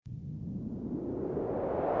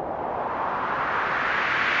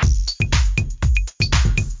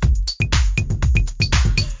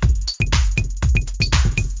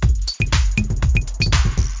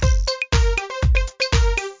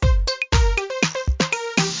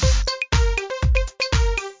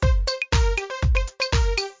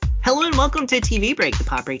welcome to TV Break, the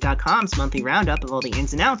PopBreak.com's monthly roundup of all the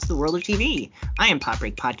ins and outs of the world of TV. I am Pop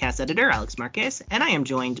Break podcast editor Alex Marquez, and I am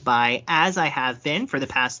joined by, as I have been for the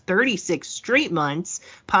past 36 straight months,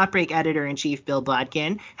 Pop Break editor-in-chief Bill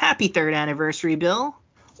Bodkin. Happy third anniversary, Bill.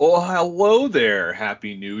 Oh, hello there.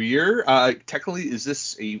 Happy New Year. Technically, is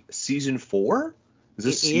this a season 4?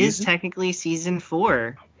 It is technically season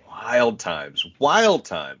 4. Wild times,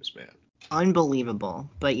 man. Unbelievable.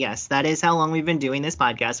 But yes, that is how long we've been doing this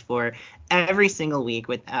podcast for, every single week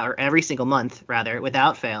or every single month rather,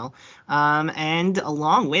 without fail. And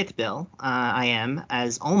along with Bill, I am,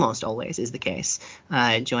 as almost always is the case,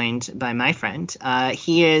 joined by my friend.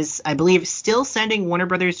 He is, I believe, still sending Warner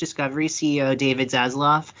Brothers Discovery CEO David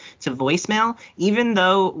Zaslav to voicemail, even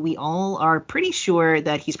though we all are pretty sure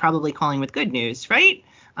that he's probably calling with good news, right?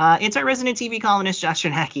 It's our resident TV columnist, Josh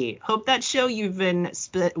Czerniecki. Hope that show you've been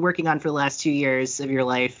working on for the last 2 years of your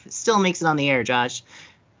life still makes it on the air, Josh.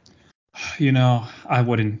 You know, I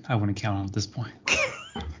wouldn't count on it at this point.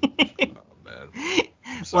 Oh, man.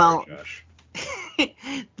 I'm sorry, Josh.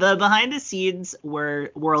 The behind-the-scenes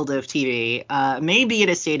world of TV may be in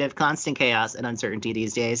a state of constant chaos and uncertainty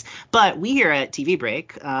these days, but we here at TV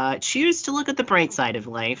Break choose to look at the bright side of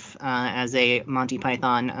life, as a Monty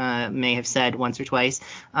Python may have said once or twice.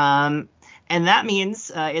 And that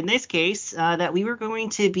means, in this case, that we were going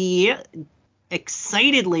to be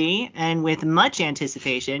excitedly and with much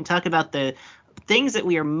anticipation talk about the things that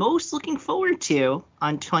we are most looking forward to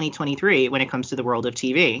on 2023 when it comes to the world of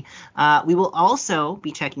TV. We will also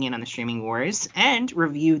be checking in on the streaming wars and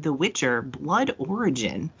review The Witcher Blood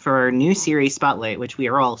Origin for our new series Spotlight, which we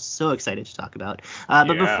are all so excited to talk about.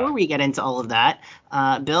 But before we get into all of that,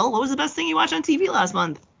 Bill, what was the best thing you watched on TV last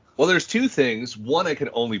month? Well, there's two things. One I can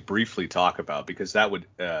only briefly talk about because that would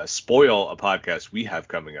spoil a podcast we have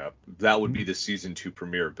coming up. That would be the season 2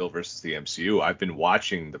 premiere of Bill versus the MCU. I've been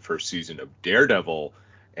watching the first season of Daredevil,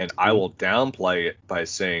 and I will downplay it by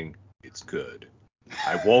saying it's good.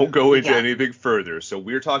 I won't go into anything further. So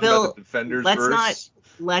we're talking Bill, about the Defenders verse.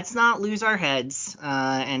 Let's not lose our heads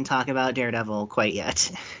and talk about Daredevil quite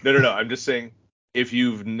yet. No. I'm just saying. If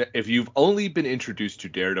you've only been introduced to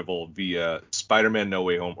Daredevil via Spider-Man No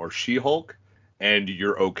Way Home or She-Hulk, and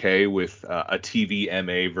you're okay with a TV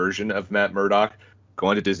MA version of Matt Murdock, go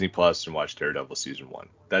on to Disney Plus and watch Daredevil season 1.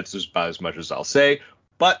 That's just about as much as I'll say.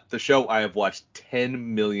 But the show I have watched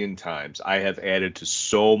 10 million times. I have added to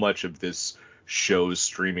so much of this show's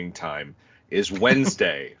streaming time is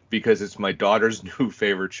Wednesday because it's my daughter's new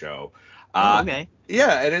favorite show. Okay.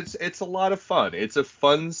 Yeah, and it's a lot of fun. It's a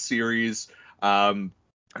fun series.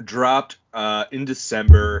 Dropped in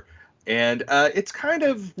December, and it's kind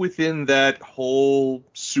of within that whole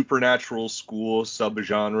supernatural school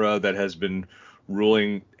subgenre that has been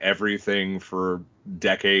ruling everything for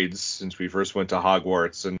decades since we first went to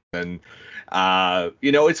Hogwarts, and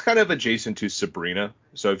it's kind of adjacent to Sabrina.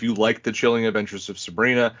 So if you like the Chilling Adventures of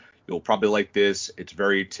Sabrina, you'll probably like this. It's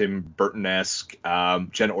very Tim Burton-esque.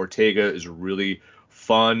 Jenna Ortega is really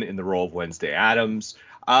fun in the role of Wednesday Addams.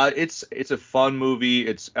 It's a fun movie.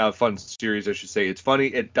 It's a fun series, I should say. It's funny.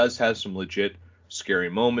 It does have some legit scary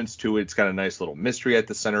moments to it. It's got a nice little mystery at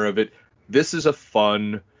the center of it. This is a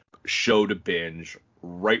fun show to binge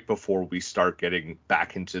right before we start getting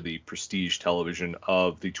back into the prestige television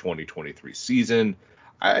of the 2023 season.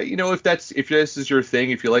 If this is your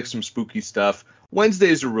thing, if you like some spooky stuff, Wednesday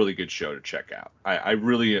is a really good show to check out. I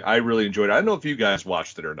really enjoyed it. I don't know if you guys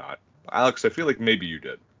watched it or not. Alex, I feel like maybe you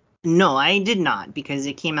did. No, I did not, because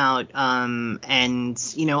it came out, and,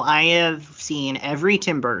 I have seen every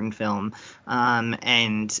Tim Burton film,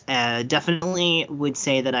 and definitely would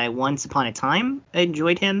say that I once upon a time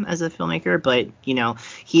enjoyed him as a filmmaker, but,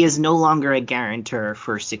 he is no longer a guarantor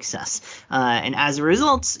for success. And as a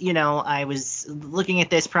result, I was looking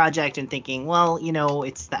at this project and thinking, well,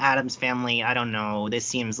 it's the Addams Family. I don't know. This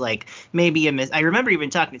seems like maybe a miss. I remember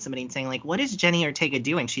even talking to somebody and saying, like, what is Jenny Ortega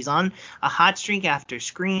doing? She's on a hot streak after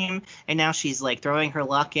Scream. And now she's like throwing her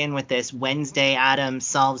luck in with this Wednesday Addams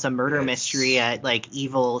solves a murder mystery at like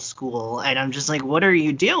evil school. And I'm just like, what are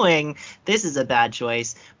you doing? This is a bad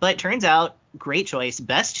choice. But it turns out, great choice,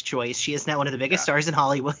 best choice. She is now one of the biggest stars in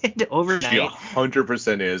Hollywood overnight. She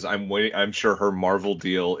 100% is. I'm waiting. I'm sure her Marvel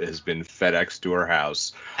deal has been FedEx to her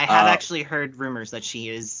house. I have actually heard rumors that she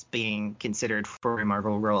is being considered for a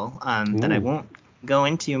Marvel role that I won't go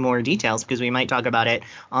into more details because we might talk about it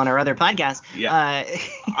on our other podcast. Yeah.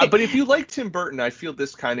 But if you like Tim Burton, I feel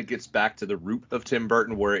this kind of gets back to the root of Tim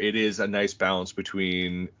Burton, where it is a nice balance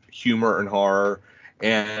between humor and horror.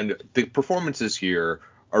 And the performances here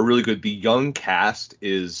are really good. The young cast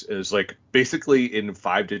is like basically in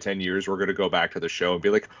 5 to 10 years we're gonna go back to the show and be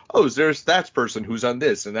like, oh, there's that person who's on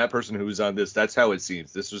this and that person who's on this. That's how it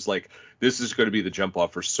seems. This is going to be the jump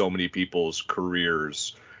off for so many people's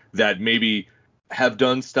careers that maybe have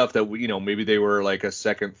done stuff that maybe they were like a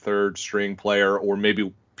second, third string player, or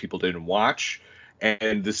maybe people didn't watch,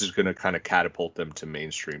 and this is going to kind of catapult them to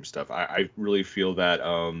mainstream stuff. I really feel that.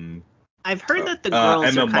 I've heard that the girls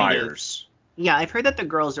Emma are kind Myers. Yeah, I've heard that the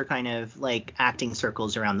girls are kind of like acting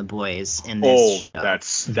circles around the boys in this show.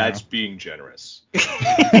 That's being generous.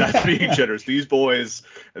 That's being generous. These boys,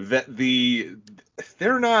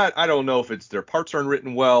 they're not. I don't know if it's their parts aren't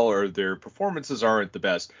written well or their performances aren't the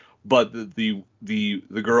best, but the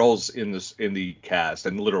girls in the cast,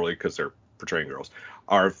 and literally because they're portraying girls,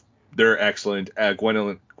 they're excellent.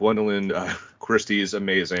 Gwendolyn Christie is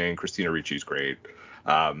amazing. Christina Ricci's great.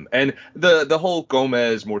 And the whole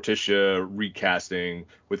Gomez Morticia recasting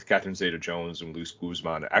with Catherine Zeta-Jones and Luis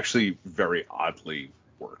Guzman actually very oddly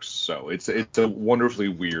works. So it's a wonderfully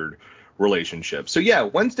weird relationship. So yeah,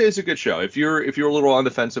 Wednesday is a good show. If you're a little on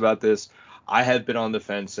the fence about this, I have been on the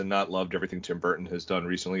fence and not loved everything Tim Burton has done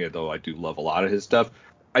recently, although I do love a lot of his stuff.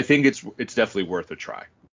 I think it's definitely worth a try.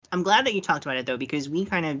 I'm glad that you talked about it, though, because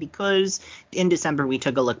because in December we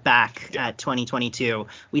took a look back at 2022.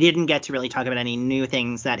 We didn't get to really talk about any new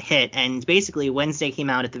things that hit. And basically, Wednesday came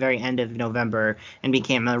out at the very end of November and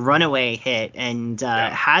became a runaway hit and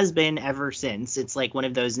has been ever since. It's like one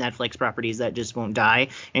of those Netflix properties that just won't die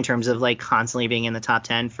in terms of like constantly being in the top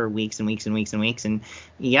 10 for weeks and weeks and weeks and weeks. And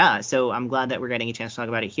yeah, so I'm glad that we're getting a chance to talk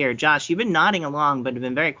about it here. Josh, you've been nodding along, but have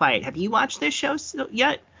been very quiet. Have you watched this show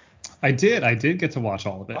yet? I did get to watch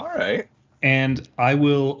all of it. All right. And I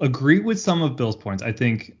will agree with some of Bill's points. I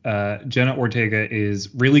think Jenna Ortega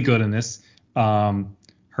is really good in this.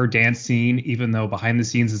 Her dance scene, even though behind the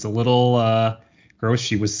scenes is a little gross,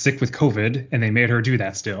 she was sick with COVID and they made her do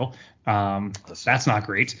that still. That's not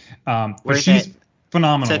great. But she's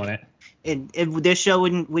phenomenal in it. This show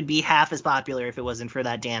would be half as popular if it wasn't for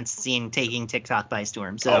that dance scene taking TikTok by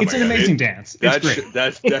storm. So it's an amazing dance. It's great.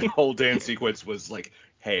 That whole dance sequence was like,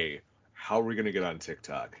 hey, how are we gonna get on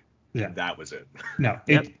TikTok? Yeah, and that was it. No,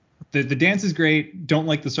 the dance is great. Don't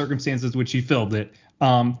like the circumstances which he filmed it.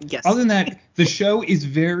 Yes. Other than that, the show is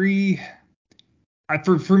very.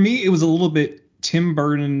 For me, it was a little bit Tim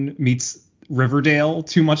Burton meets Riverdale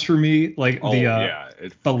too much for me. Like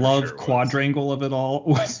the love quadrangle of it all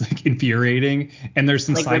was like infuriating. And there's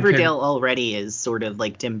some like Riverdale already is sort of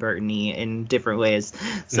like Tim Burton-y in different ways.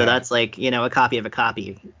 So that's like, a copy of a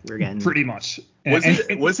copy we're getting. Pretty much.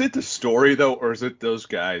 Was it the story though, or is it those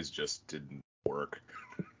guys just didn't work?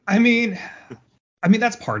 I mean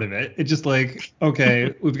that's part of it. It's just like,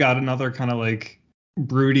 okay, we've got another kind of like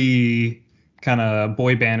broody kind of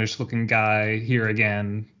boy bandish looking guy here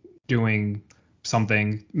again doing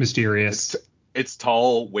something mysterious. It's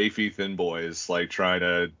tall, wafy, thin boys like trying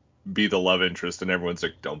to be the love interest, and everyone's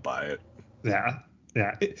like, don't buy it. Yeah.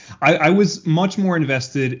 I was much more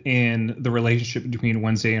invested in the relationship between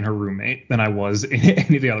Wednesday and her roommate than I was in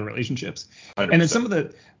any of the other relationships. 100%. And then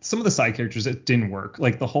some of the side characters that didn't work,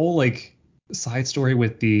 like the whole like side story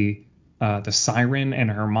with the siren and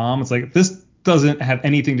her mom. It's like, this doesn't have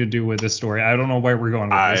anything to do with this story. I don't know where we're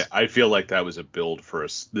going with this. I feel like that was a build for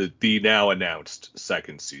the now announced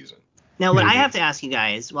second season. Now, what I have to ask you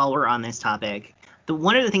guys while we're on this topic,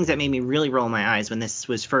 one of the things that made me really roll my eyes when this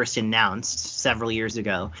was first announced several years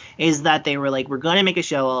ago is that they were like, we're going to make a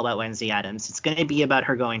show all about Wednesday Addams. It's going to be about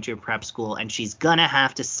her going to a prep school and she's going to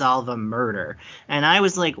have to solve a murder. And I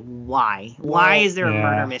was like, why? Why is there a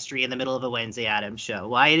murder mystery in the middle of a Wednesday Addams show?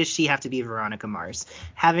 Why does she have to be Veronica Mars?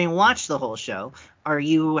 Having watched the whole show, are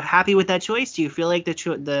you happy with that choice? Do you feel like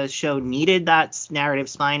the show needed that narrative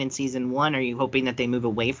spine in season 1? Are you hoping that they move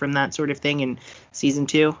away from that sort of thing in season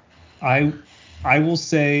 2? I will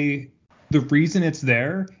say the reason it's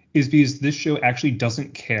there is because this show actually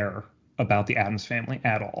doesn't care about the Addams family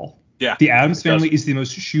at all. Yeah. The Addams family is the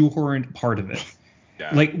most shoehorned part of it.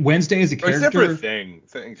 Yeah. Like Wednesday as a character. Except for Thing.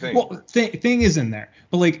 Well, Thing is in there,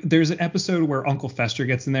 but like there's an episode where Uncle Fester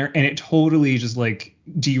gets in there and it totally just like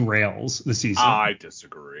derails the season. I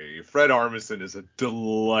disagree. Fred Armisen is a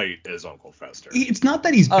delight as Uncle Fester. It's not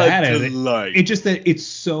that he's bad at it. It's just that it's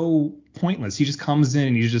so pointless. He just comes in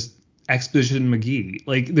and he's just Exposition McGee.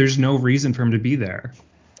 Like there's no reason for him to be there.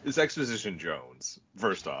 It's Exposition Jones,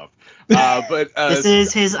 first off. But this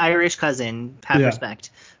is his Irish cousin. Have respect.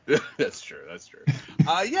 That's true.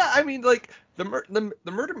 I mean, like the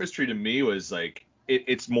murder mystery to me was like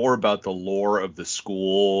it's more about the lore of the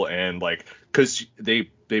school and like because they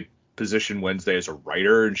position Wednesday as a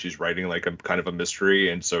writer, and she's writing like a kind of a mystery,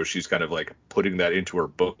 and so she's kind of like putting that into her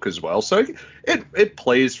book as well. So it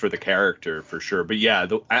plays for the character for sure. But yeah,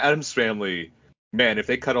 the Addams Family, man, if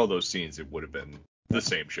they cut all those scenes, it would have been the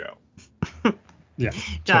same show. Yeah.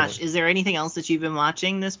 Josh, Totally. is there anything else that you've been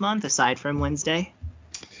watching this month aside from Wednesday?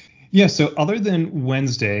 Yeah, so other than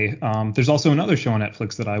Wednesday, there's also another show on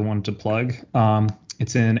Netflix that I wanted to plug.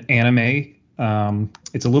 It's an anime.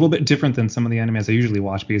 It's a little bit different than some of the animes I usually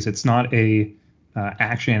watch because it's not a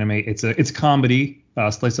action anime. It's a comedy,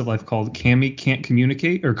 slice of life called Kami Can't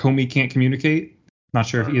Communicate or Komi Can't Communicate. Not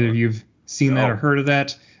sure if either of you've seen that or heard of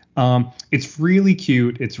that. It's really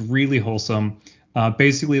cute. It's really wholesome.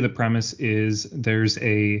 Basically, the premise is there's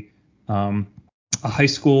a high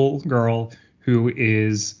school girl who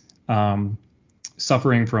is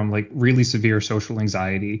suffering from like really severe social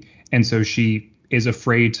anxiety, and so she is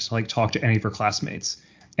afraid to like talk to any of her classmates.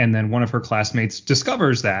 And then one of her classmates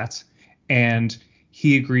discovers that, and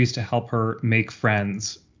he agrees to help her make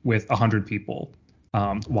friends with 100 people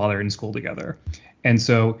while they're in school together. And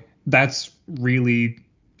so that's really,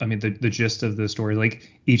 I mean, the gist of the story.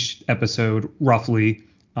 Like each episode, roughly,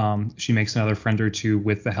 she makes another friend or two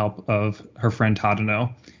with the help of her friend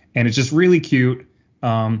Tadano, and it's just really cute.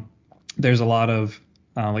 There's a lot of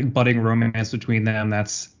like budding romance between them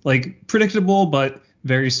that's like predictable but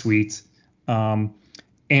very sweet.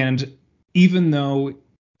 And even though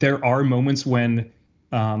there are moments when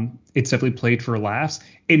it's definitely played for laughs,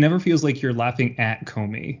 it never feels like you're laughing at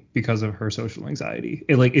Komi because of her social anxiety.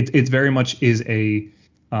 It very much is a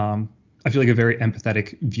I feel like a very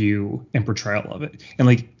empathetic view and portrayal of it. And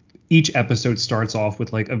like each episode starts off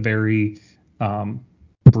with like a very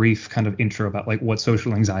brief kind of intro about like what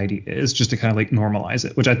social anxiety is, just to kind of like normalize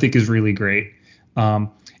it, which I think is really great. And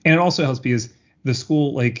it also helps because the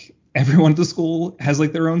school, like everyone at the school has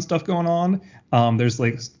like their own stuff going on. There's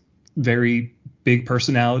like very big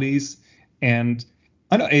personalities, and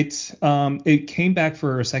I know it came back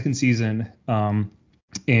for a second season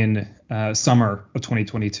in summer of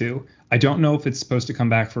 2022. I don't know if it's supposed to come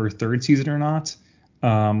back for a third season or not.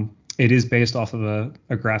 It is based off of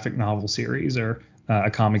a graphic novel series or a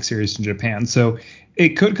comic series in Japan, so it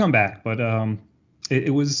could come back, but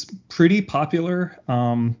it was pretty popular.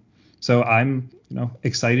 So I'm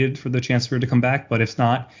excited for the chance for it to come back, but if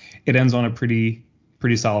not, it ends on a pretty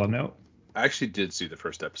solid note. I actually did see the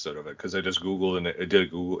first episode of it because I just Googled and I did a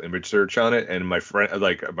Google image search on it, and my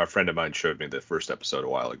friend of mine showed me the first episode a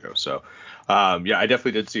while ago. So, yeah, I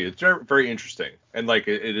definitely did see it. It's very, very interesting, and like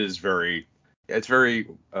it's very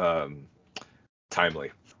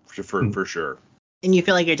timely for sure. And you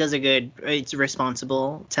feel like it does it's a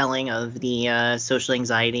responsible telling of the social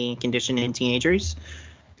anxiety condition in teenagers?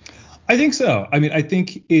 I think so. I mean,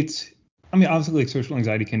 obviously like social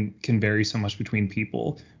anxiety can vary so much between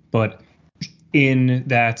people, but in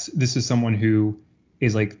that this is someone who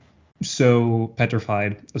is like so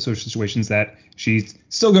petrified of social situations that she's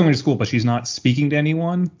still going to school, but she's not speaking to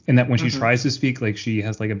anyone. And that when she tries to speak, like she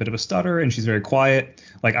has like a bit of a stutter and she's very quiet.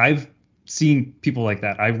 Like I've seen people like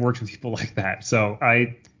that. I've worked with people like that. So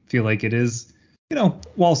I feel like it is,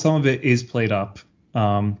 while some of it is played up,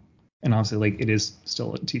 and obviously like it is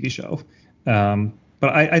still a TV show.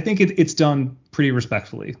 But I think it's done pretty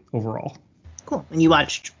respectfully overall. Cool. And you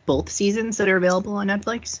watched both seasons that are available on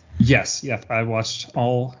Netflix? Yes. I watched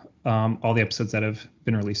all the episodes that have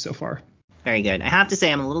been released so far. Very good. I have to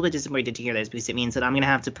say I'm a little bit disappointed to hear this because it means that I'm going to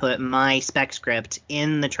have to put my spec script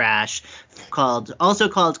in the trash also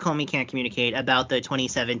called Comey Can't Communicate, about the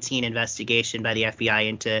 2017 investigation by the FBI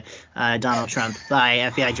into Donald Trump by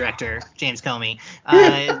FBI Director James Comey.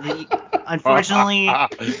 Unfortunately,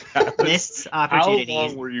 missed opportunities. How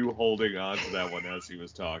long were you holding on to that one as he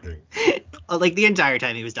was talking? Like the entire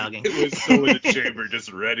time he was talking. It was so in the chamber,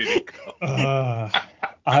 just ready to go.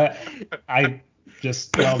 I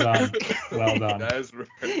just well done. That's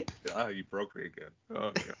right. You broke me again.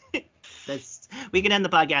 Oh, God. We can end the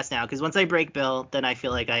podcast now because once I break Bill, then I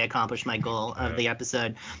feel like I accomplished my goal of the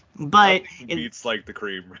episode. But it's like the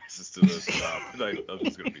cream rises to the top. I know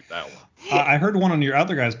it's gonna beat that one. I heard one on your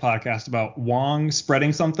other guy's podcast about Wong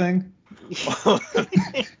spreading something.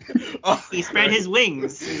 He spread his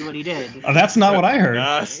wings is what he did. That's not what I heard.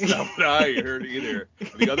 That's not what I heard either.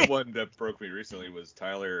 The other one that broke me recently was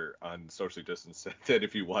Tyler on Socially Distance said that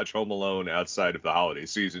if you watch Home Alone outside of the holiday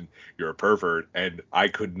season, you're a pervert, and I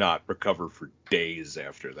could not recover for days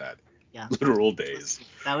after that. Yeah. Literal days.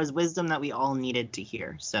 That was wisdom that we all needed to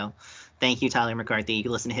hear. So thank you, Tyler McCarthy. You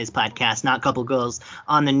can listen to his podcast, Not Couple Goals,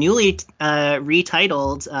 on the newly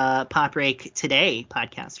retitled Pop Break Today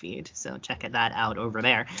podcast feed. So check that out over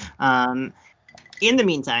there. In the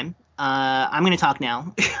meantime, I'm going to talk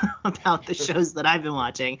now about the shows that I've been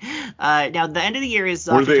watching. Now, the end of the year is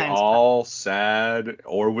Were they oftentimes all sad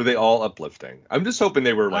or were they all uplifting? I'm just hoping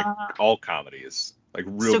they were like uh, all comedies, like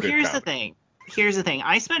real so good here's the comedy. thing. Here's the thing.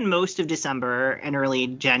 I spent most of December and early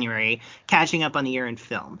January catching up on the year in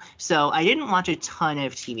film. So I didn't watch a ton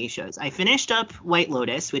of TV shows. I finished up White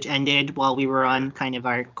Lotus, which ended while we were on kind of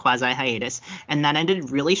our quasi hiatus, and that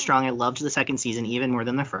ended really strong. I loved the second season even more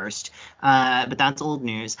than the first. But that's old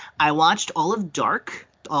news. I watched all of Dark.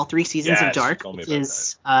 All three seasons of Yes, you Dark, told me which about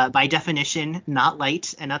is by definition not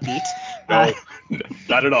light and upbeat. that. No,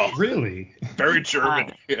 not at all. Really? Very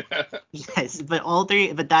German. Yes, but all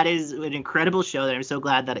three, but that is an incredible show that I'm so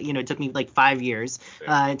glad that, it took me like 5 years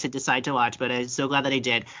Yeah. to decide to watch, but I'm so glad that I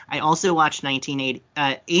did. I also watched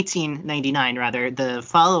 1899, rather, the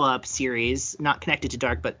follow-up series, not connected to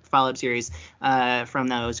Dark, but follow-up series from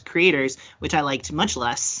those creators, which I liked much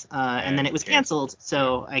less, and then it was canceled,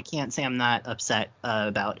 so I can't say I'm not upset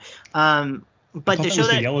about. I But thought the that show was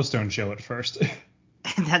the that Yellowstone show at first.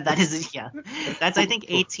 that is, yeah, that's I think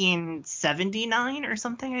 1879 or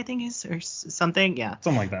something, I think is, or something, yeah.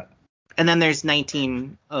 Something like that. And then there's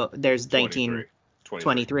 1923,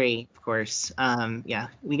 23. of course. Yeah,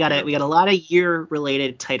 we got a lot of year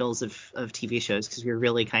related titles of TV shows because we were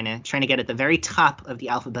really kind of trying to get at the very top of the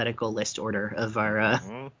alphabetical list order of our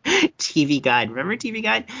TV guide. Remember TV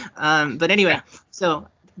guide? But anyway, Yeah. so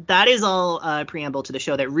that is all preamble to the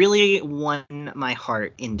show that really won my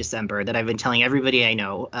heart in December, that I've been telling everybody I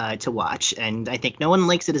know to watch. And I think no one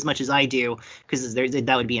likes it as much as I do, because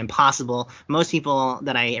that would be impossible. Most people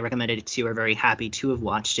that I recommended it to are very happy to have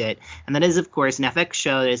watched it. And that is, of course, an FX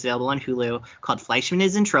show that is available on Hulu called Fleischman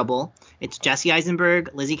is in Trouble. It's Jesse Eisenberg,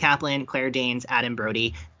 Lizzie Kaplan, Claire Danes, Adam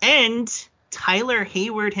Brody, and Tyler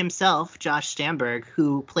Hayward himself, Josh Stamberg,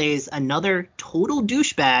 who plays another total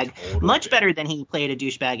douchebag, much better than he played a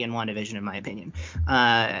douchebag in WandaVision, in my opinion.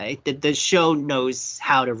 The show knows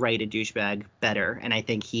how to write a douchebag better, and I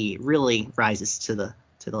think he really rises to the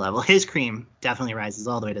level. His cream definitely rises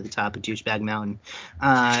all the way to the top of douchebag mountain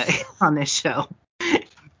on this show.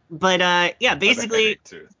 But yeah, basically,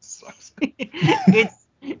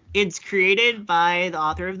 it's created by the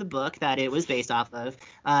author of the book that it was based off of,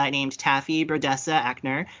 named Taffy Brodessa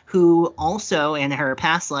Ackner, who also in her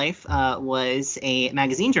past life was a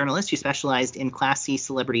magazine journalist who specialized in Class C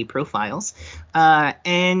celebrity profiles.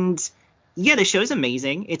 And yeah, the show's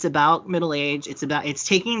amazing. It's about middle age. It's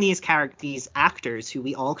taking these actors who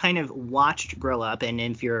we all kind of watched grow up, and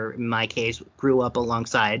if you're in my case grew up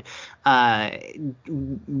alongside,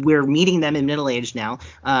 we're meeting them in middle age now,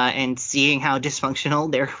 and seeing how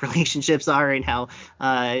dysfunctional their relationships are and how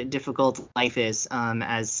difficult life is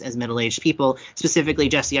as middle-aged people. Specifically,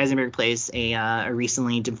 Jesse Eisenberg plays a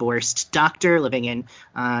recently divorced doctor living in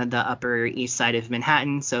the Upper East Side of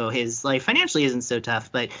Manhattan, so his life financially isn't so tough,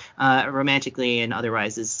 but romantically and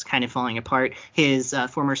otherwise is kind of falling apart. His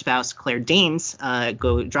former spouse, Claire Danes,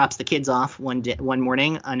 drops the kids off one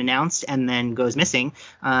morning unannounced and then goes missing,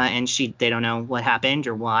 and they don't know what happened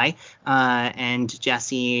or why. And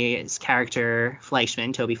Jesse's character,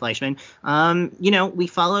 Toby Fleischman, we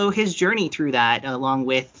follow his journey through that, along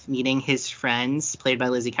with meeting his friends, played by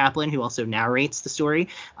Lizzie Kaplan, who also narrates the story,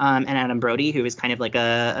 and Adam Brody, who is kind of like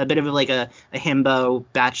a bit of a himbo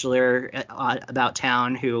bachelor about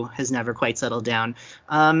town who has never quite settled down.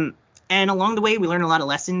 And along the way, we learn a lot of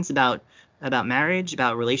lessons about marriage,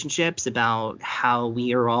 about relationships, about how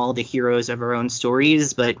we are all the heroes of our own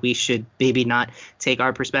stories, but we should maybe not take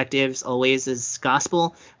our perspectives always as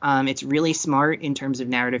gospel. It's really smart in terms of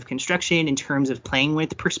narrative construction, in terms of playing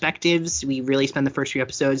with perspectives. We really spend the first few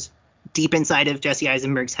episodes deep inside of Jesse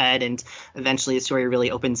Eisenberg's head, and eventually the story really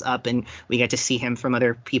opens up and we get to see him from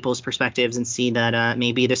other people's perspectives and see that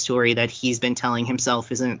maybe the story that he's been telling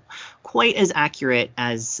himself isn't quite as accurate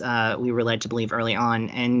as we were led to believe early on.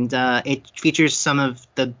 And it features some of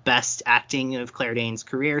the best acting of Claire Danes'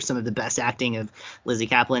 career, some of the best acting of Lizzie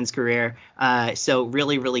Kaplan's career. So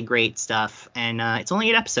really, really great stuff. And it's only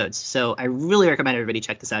 8 episodes, so I really recommend everybody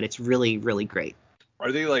check this out. It's really, really great.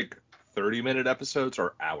 Are they like 30-minute episodes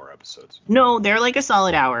or hour episodes? No, they're like a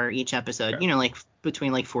solid hour each episode, Okay. Like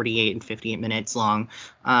between like 48 and 58 minutes long,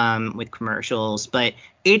 with commercials, but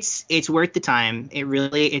it's worth the time.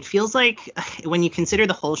 It feels like, when you consider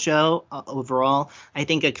the whole show overall, I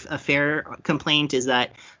think a fair complaint is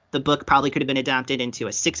that the book probably could have been adapted into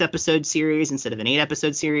a 6-episode series instead of an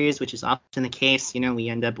 8-episode series, which is often the case. We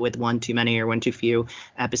end up with one too many or one too few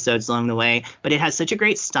episodes along the way. But it has such a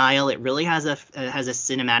great style. It really has a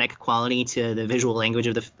cinematic quality to the visual language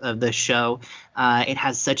of the show. It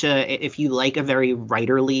has such if you like a very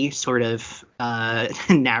writerly sort of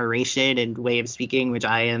narration and way of speaking, which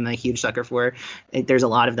I am a huge sucker for, there's a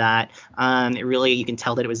lot of that. It really, you can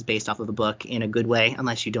tell that it was based off of a book in a good way,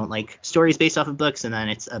 unless you don't like stories based off of books, and then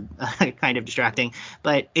it's a kind of distracting.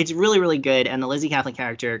 But it's really, really good, and the Lizzie Kaplan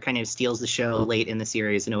character kind of steals the show late in the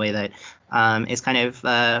series in a way that is kind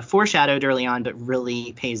of foreshadowed early on, but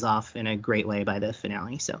really pays off in a great way by the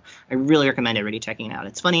finale. So I really recommend everybody checking it out.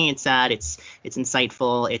 It's funny, it's sad, it's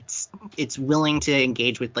insightful, it's willing to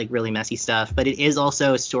engage with like really messy stuff, but it is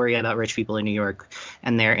also a story about rich people in New York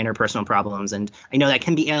and their interpersonal problems. And I know that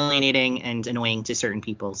can be alienating and annoying to certain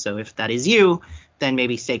people. So if that is you, then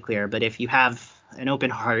maybe stay clear. But if you have an open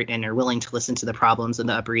heart and are willing to listen to the problems of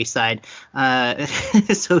the Upper East Side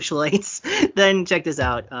socialites, then check this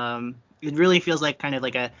out. It really feels like kind of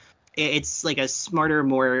like it's like a smarter,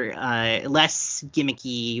 more less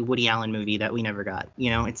gimmicky Woody Allen movie that we never got.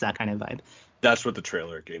 It's that kind of vibe. That's what the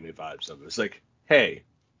trailer gave me vibes of. It's like, hey,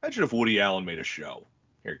 imagine if Woody Allen made a show.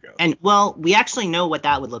 Here it goes. And, well, we actually know what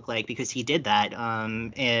that would look like because he did that,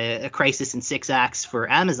 A Crisis in 6 Acts for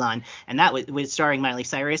Amazon, and that was starring Miley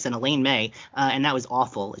Cyrus and Elaine May, and that was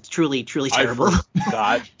awful. It's truly, truly terrible. I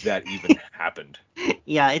forgot that even happened.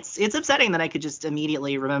 Yeah, it's upsetting that I could just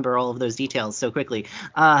immediately remember all of those details so quickly.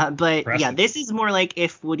 But impressive. Yeah, this is more like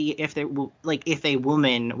if a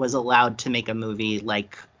woman was allowed to make a movie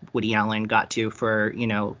like Woody Allen got to for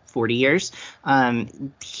 40 years,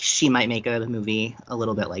 she might make a movie a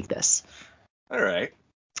little bit like this. All right.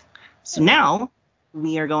 So now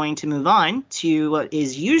we are going to move on to what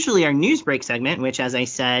is usually our news break segment, which, as I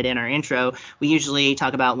said in our intro, we usually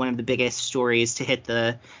talk about one of the biggest stories to hit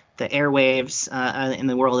the airwaves in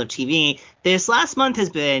the world of TV. This last month has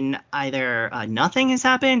been either nothing has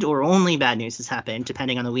happened or only bad news has happened,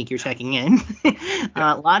 depending on the week you're checking in.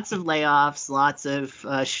 Lots of layoffs, lots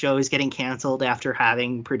of shows getting canceled after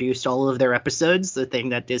having produced all of their episodes, the thing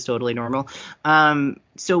that is totally normal.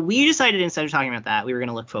 So we decided instead of talking about that, we were going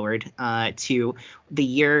to look forward to the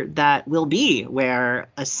year that will be, where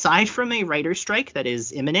aside from a writer's strike that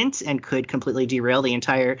is imminent and could completely derail the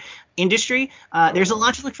entire industry, there's a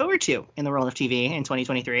lot to look forward to in the world of TV in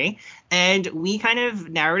 2023. And we kind of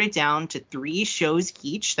narrowed it down to 3 shows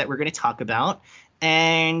each that we're going to talk about.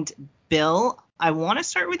 And Bill, I want to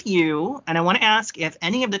start with you, and I want to ask if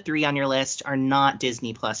any of the 3 on your list are not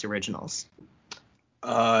Disney Plus originals.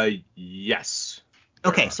 Yes.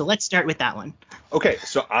 Okay, so let's start with that one. Okay,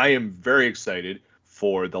 so I am very excited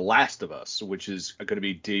for The Last of Us, which is going to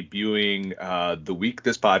be debuting the week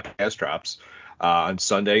this podcast drops on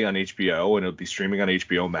Sunday on HBO, and it'll be streaming on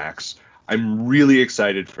HBO Max. I'm really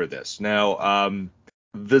excited for this. Now,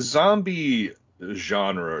 the zombie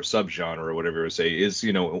genre or subgenre or whatever you would say is,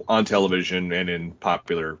 on television and in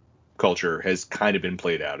popular culture has kind of been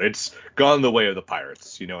played out. It's gone the way of the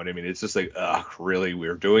pirates. You know what I mean? It's just like, ugh, really?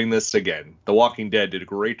 We're doing this again. The Walking Dead did a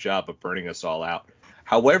great job of burning us all out.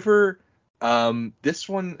 However,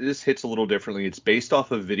 this hits a little differently. It's based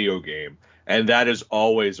off a video game, and that is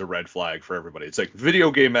always a red flag for everybody. It's like video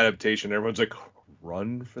game adaptation. Everyone's like,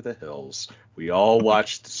 run for the hills. We all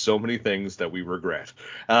watched so many things that we regret.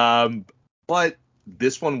 But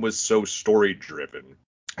this one was so story driven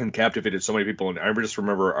and captivated so many people. And I just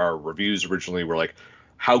remember our reviews originally were like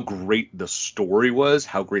how great the story was,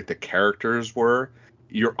 how great the characters were.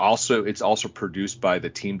 It's also produced by the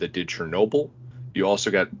team that did Chernobyl. You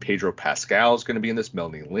also got Pedro Pascal is going to be in this,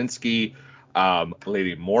 Melanie Linsky,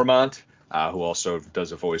 Lady Mormont, who also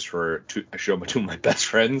does a voice for a show two of my best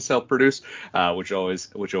friends help produce, which always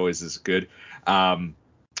is good. And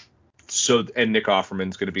Nick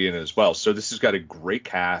Offerman's going to be in it as well. So this has got a great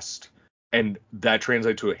cast, and that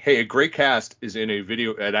translates to a great cast is in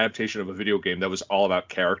an adaptation of a video game that was all about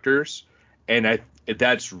characters, and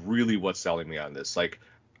that's really what's selling me on this. Like,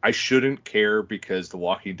 I shouldn't care because The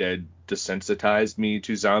Walking Dead desensitized me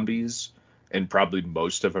to zombies and probably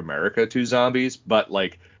most of America to zombies, but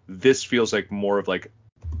like this feels like more of like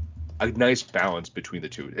a nice balance between the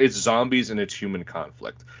two. It's zombies and it's human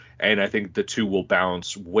conflict, and I think the two will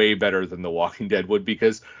balance way better than The Walking Dead would,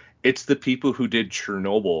 because it's the people who did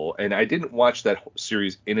Chernobyl, and I didn't watch that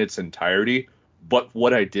series in its entirety, but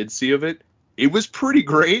what I did see of it, it was pretty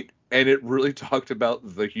great. And it really talked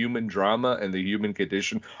about the human drama and the human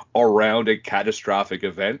condition around a catastrophic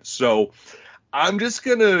event. So I'm just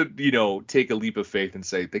going to, take a leap of faith and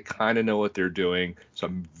say they kind of know what they're doing. So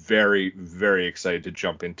I'm very, very excited to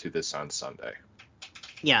jump into this on Sunday.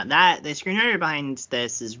 Yeah, that the screenwriter behind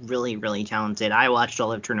this is really, really talented. I watched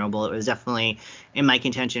all of Chernobyl. It was definitely in my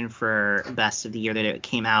contention for best of the year that it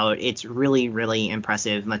came out. It's really, really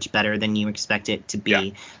impressive, much better than you expect it to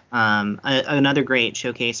be. Yeah. Another great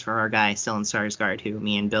showcase for our guy Stellan Skarsgård, who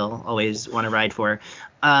me and Bill always want to ride for.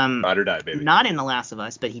 Ride or die, baby. Not in The Last of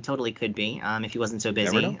Us, but he totally could be if he wasn't so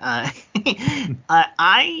busy. Never know.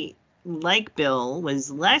 I like Bill, was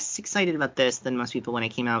less excited about this than most people when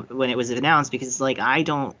it was announced, because like I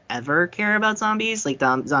don't ever care about zombies. Like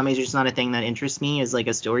zombies are just not a thing that interests me as like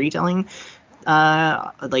a storytelling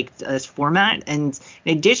as format. And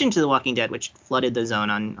in addition to The Walking Dead, which flooded the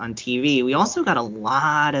zone on TV, we also got a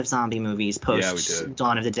lot of zombie movies post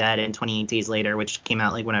Dawn of the Dead and 28 Days Later, which came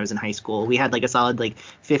out like when I was in high school. We had like a solid like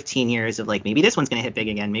 15 years of like, maybe this one's gonna hit big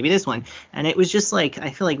again, maybe this one. And it was just like,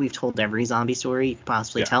 I feel like we've told every zombie story you could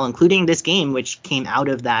possibly tell, including this game, which came out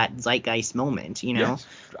of that zeitgeist moment, you know? Yes,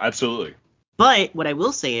 absolutely. But what I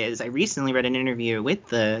will say is I recently read an interview with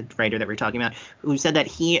the writer that we're talking about, who said that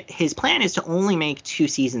his plan is to only make 2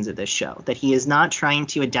 seasons of this show, that he is not trying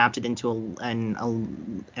to adapt it into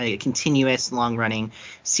a continuous long-running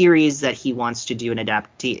series, that he wants to do and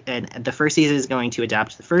the first season is going to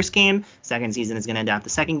adapt the first game, second season is going to adapt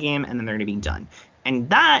the second game, and then they're going to be done.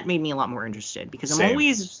 And that made me a lot more interested, because I'm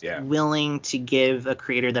always willing to give a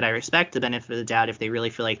creator that I respect the benefit of the doubt if they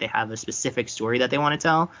really feel like they have a specific story that they want to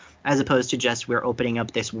tell, as opposed to just we're opening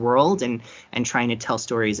up this world and trying to tell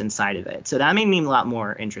stories inside of it. So that made me a lot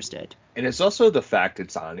more interested. And it's also the fact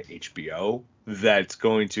it's on HBO that's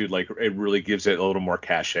going to, like, it really gives it a little more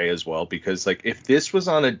cachet as well, because like if this was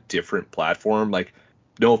on a different platform, like,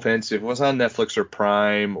 no offense, if it was on Netflix or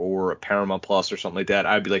Prime or a Paramount Plus or something like that,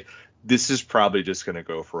 I'd be like, this is probably just going to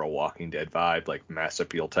go for a Walking Dead vibe, like mass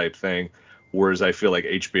appeal type thing. Whereas I feel like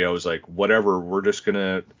HBO is like, whatever, we're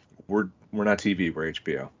not TV, we're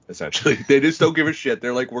HBO, essentially. They just don't give a shit.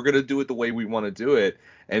 They're like, we're going to do it the way we want to do it.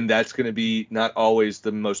 And that's going to be not always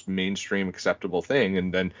the most mainstream acceptable thing.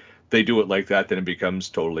 And then they do it like that, then it becomes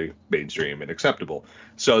totally mainstream and acceptable.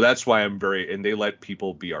 So that's why and they let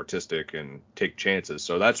people be artistic and take chances.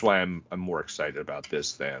 So that's why I'm more excited about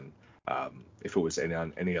this than if it was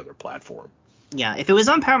on any other platform. Yeah, if it was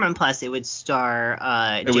on Paramount Plus, it would star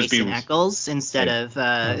Jason Ackles instead of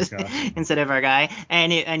our guy,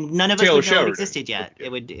 and none of us would know it existed yet. Yeah.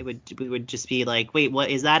 We would just be like, wait, what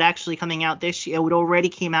is that actually coming out this year? It would already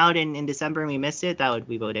came out in December and we missed it.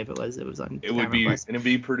 We vote if it was on. It would be Plus. And it'd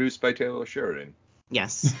be produced by Taylor Sheridan.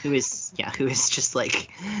 Yes, who is just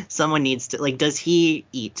like, someone needs to, like, does he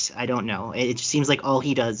eat? I don't know. It just seems like all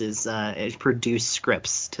he does is produce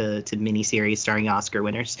scripts to miniseries starring Oscar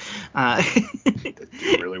winners.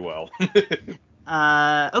 Really well.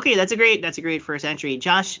 Okay, that's a great first entry.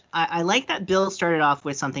 Josh, I like that Bill started off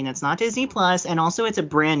with something that's not Disney Plus, and also it's a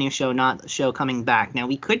brand new show, not a show coming back. Now,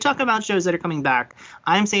 we could talk about shows that are coming back.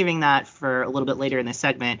 I'm saving that for a little bit later in this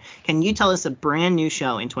segment. Can you tell us a brand new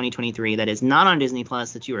show in 2023 that is not on Disney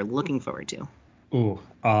Plus that you are looking forward to? Ooh,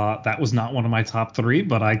 that was not one of my top 3,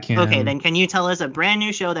 but I can. Okay, then can you tell us a brand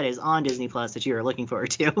new show that is on Disney Plus that you are looking forward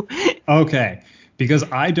to? Okay, because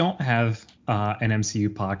I don't have an MCU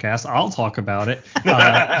podcast, I'll talk about it.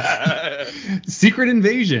 Secret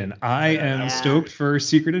Invasion. I am stoked for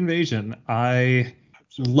Secret Invasion. I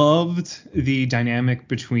loved the dynamic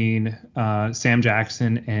between Sam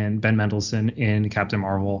Jackson and Ben Mendelsohn in Captain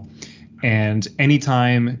Marvel. And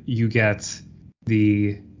anytime you get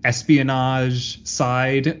the espionage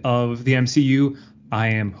side of the MCU, I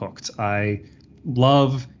am hooked. I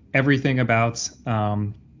love everything about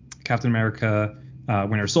Captain America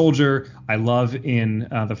Winter Soldier. I love in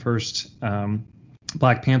the first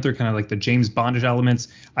Black Panther, kind of like the James Bondish elements.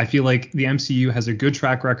 I feel like the MCU has a good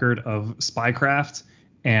track record of spycraft,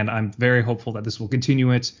 and I'm very hopeful that this will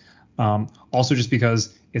continue it. Also, just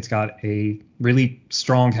because it's got a really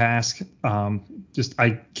strong cast.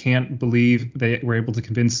 I can't believe they were able to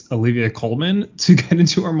convince Olivia Colman to get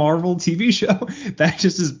into our Marvel TV show. That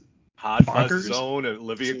just is hot buzz zone and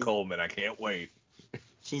Olivia Colman. I can't wait.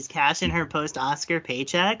 She's cashing her post-Oscar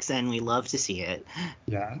paychecks, and we love to see it.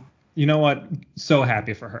 Yeah. You know what? So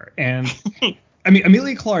happy for her. And I mean,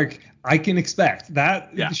 Emilia Clarke, I can expect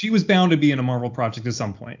that she was bound to be in a Marvel project at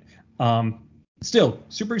some point. Still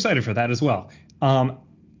super excited for that as well. And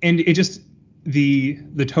it just, the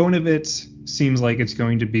tone of it seems like it's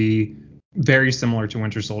going to be very similar to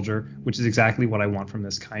Winter Soldier, which is exactly what I want from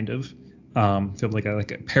this kind of film, like a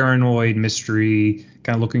paranoid mystery,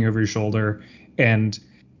 kind of looking over your shoulder. And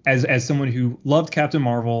as someone who loved Captain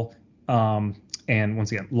Marvel, and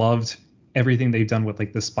once again loved everything they've done with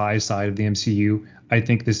like the spy side of the MCU, I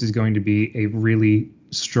think this is going to be a really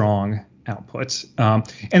strong output. And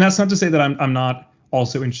that's not to say that I'm not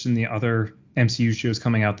also interested in the other MCU shows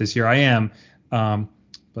coming out this year. I am,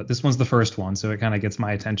 but this one's the first one, so it kind of gets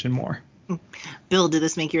my attention more. Bill, did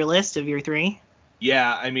this make your list of your 3?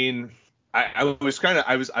 Yeah, I mean, I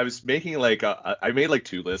was making like I made like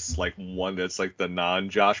 2 lists, like one that's like the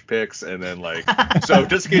non-Josh picks, and then like so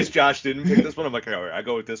just in case Josh didn't pick this one, I'm like, all right, I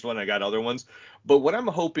go with this one. I got other ones, but what I'm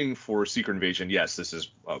hoping for Secret Invasion, yes, this is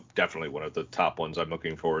definitely one of the top ones I'm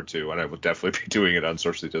looking forward to, and I will definitely be doing it on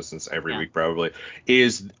socially distance every week probably.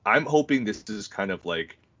 Is I'm hoping this is kind of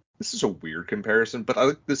like, this is a weird comparison, but I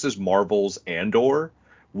think this is Marvel's Andor,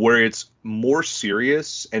 where it's more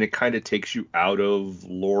serious and it kind of takes you out of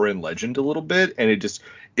lore and legend a little bit, and it's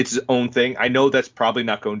its own thing. I know that's probably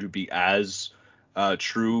not going to be as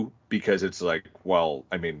true, because it's like, well,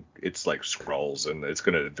 I mean, it's like Skrulls, and it's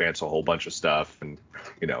going to advance a whole bunch of stuff, and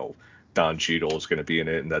Don Cheadle is going to be in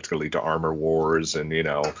it, and that's going to lead to Armor Wars, and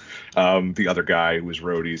the other guy who was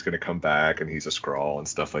Rhodey is going to come back, and he's a Skrull and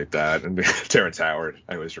stuff like that, and Terrence Howard,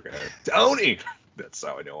 I always forget it. Tony. That's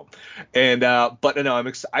how I know him. And but no,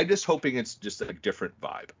 I'm just hoping it's just a different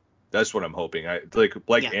vibe. That's what I'm hoping.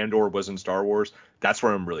 Andor was in Star Wars. That's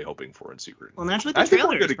what I'm really hoping for in Secret. Well, that's what the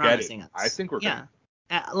trailer is promising us. I think we're gonna.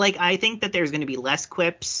 I think that there's going to be less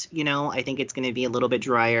quips. I think it's going to be a little bit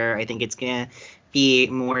drier. I think it's going to be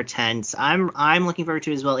more tense. I'm looking forward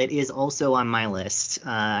to it as well. It is also on my list.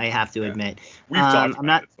 I have to admit. We've talked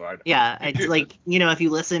about it, so I know. Yeah, it's like, if you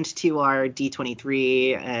listened to our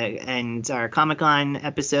D23 and our Comic-Con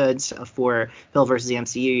episodes for Phil versus the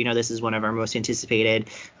MCU, this is one of our most anticipated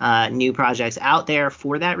new projects out there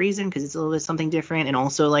for that reason, because it's a little bit something different, and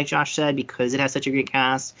also, like Josh said, because it has such a great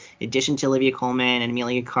cast, in addition to Olivia Colman and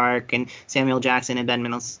Amelia Clarke and Samuel Jackson and Ben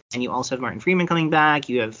Mendelsohn, and you also have Martin Freeman coming back.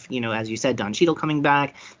 You have, as you said, Don Cheadle coming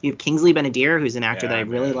back. You have Kingsley Ben-Adir, who's an actor that I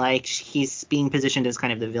really liked. He's being positioned as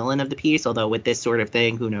kind of the villain of the piece, although with this sort of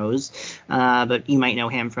thing, who knows? But you might know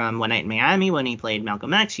him from One Night in Miami when he played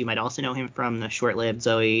Malcolm X. You might also know him from the short-lived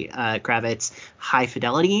Zoe Kravitz High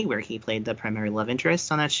Fidelity, where he played the primary love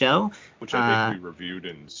interest on that show. Which I think we reviewed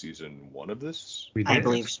in season 1 of this. We did.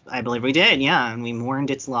 I believe we did, yeah, and we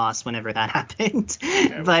mourned its loss whenever that happened.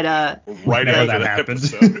 But right after that happened.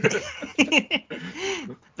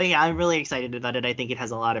 But yeah, I'm really excited about it. I think it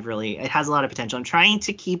has a lot of potential. I'm trying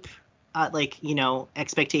to keep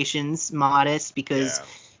expectations modest, because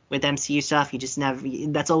with MCU stuff, you just never,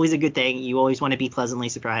 that's always a good thing. You always want to be pleasantly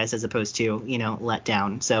surprised as opposed to, let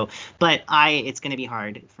down. So, but it's going to be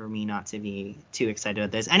hard for me not to be too excited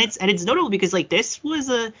about this. And it's notable because this was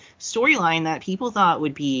a storyline that people thought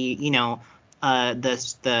would be,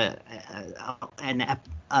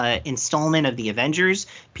 an installment of the Avengers.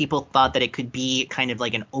 People thought that it could be kind of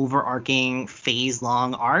like an overarching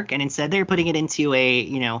phase-long arc, and instead they're putting it into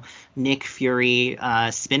a Nick Fury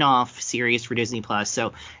spin-off series for Disney Plus.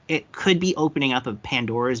 So it could be opening up a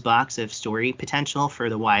Pandora's box of story potential for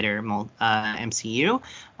the wider MCU,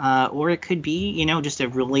 or it could be just a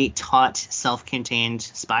really taut, self-contained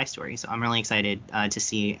spy story. So I'm really excited to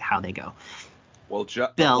see how they go. Well,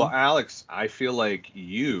 Bill. Alex, I feel like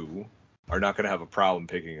you are not going to have a problem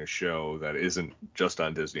picking a show that isn't just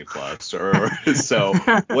on Disney Plus. So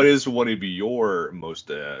what is one of your most,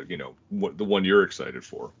 the one you're excited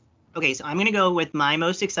for? Okay, so I'm going to go with my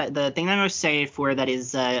most excited, the thing I'm most excited for that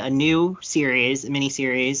is a new series, a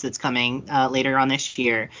mini-series that's coming later on this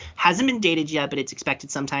year. Hasn't been dated yet, but it's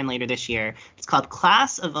expected sometime later this year. It's called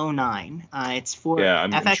Class of 09. It's for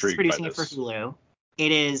FX is producing it for Hulu.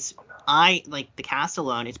 It is... I like the cast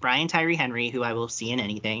alone. It's Brian Tyree Henry, who I will see in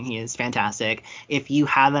anything. He is fantastic. If you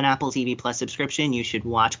have an Apple TV Plus subscription, you should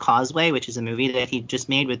watch Causeway, which is a movie that he just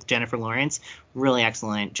made with Jennifer Lawrence. Really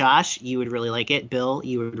excellent. Josh, you would really like it. Bill,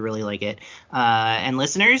 you would really like it. And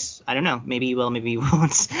listeners, I don't know. Maybe you will, maybe you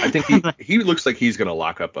won't. I think he looks like he's going to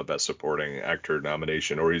lock up a Best Supporting Actor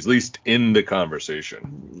nomination, or he's at least in the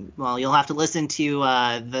conversation. Well, you'll have to listen to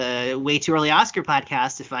the Way Too Early Oscar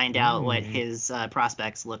podcast to find out what his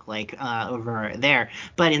prospects look like over there.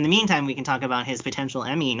 But in the meantime, we can talk about his potential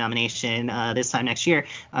Emmy nomination this time next year,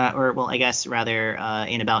 I guess rather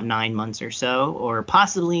in about 9 months or so, or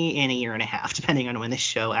possibly in a year and a half, depending on when this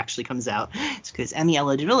show actually comes out. It's because Emmy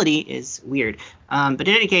eligibility is weird. But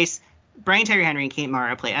in any case, Brian Tyree Henry and Kate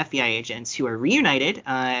Mara play FBI agents who are reunited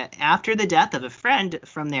after the death of a friend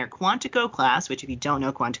from their Quantico class, which, if you don't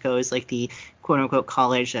know, Quantico is like the quote-unquote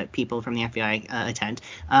college that people from the FBI attend.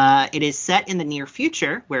 It is set in the near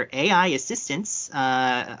future, where AI assistants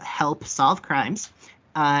help solve crimes.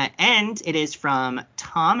 And it is from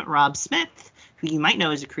Tom Rob Smith, who you might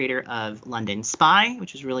know as the creator of London Spy,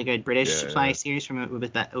 which is a really good British spy series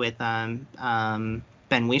with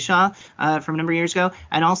Ben Whishaw from a number of years ago.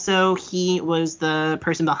 And also he was the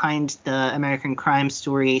person behind the American Crime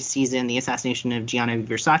Story season, The Assassination of Gianni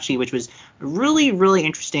Versace, which was a really, really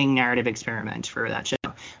interesting narrative experiment for that show.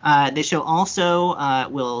 The show also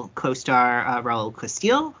will co-star Raul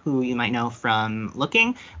Castillo, who you might know from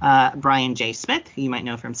Looking, Brian J. Smith, who you might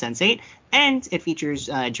know from Sense8, and it features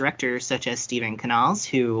directors such as Stephen Canals,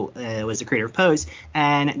 who was the creator of Pose,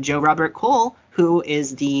 and Joe Robert Cole, who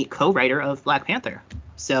is the co-writer of Black Panther.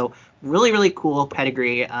 So really, really cool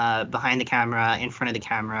pedigree behind the camera, in front of the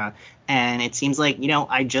camera. And it seems like,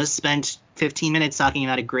 I just spent 15 minutes talking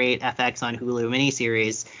about a great FX on Hulu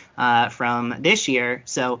miniseries from this year.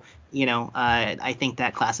 So, I think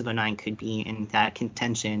that Class of 09 could be in that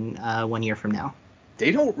contention 1 year from now.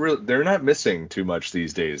 They're not missing too much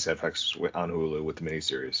these days, FX on Hulu with the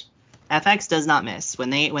miniseries. FX does not miss. When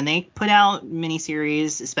they put out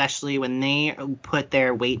miniseries, especially when they put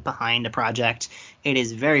their weight behind a project, it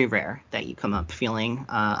is very rare that you come up feeling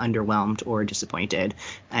underwhelmed or disappointed.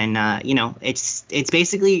 And it's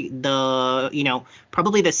basically the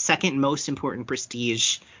probably the second most important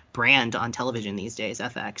prestige brand on television these days,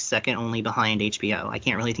 FX, second only behind HBO. I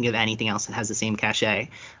can't really think of anything else that has the same cachet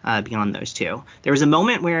beyond those two. There was a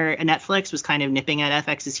moment where Netflix was kind of nipping at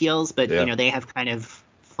FX's heels, but they have kind of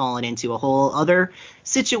fallen into a whole other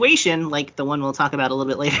situation, like the one we'll talk about a little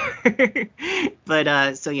bit later. But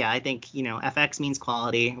I think FX means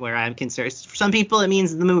quality, where I'm concerned. For some people it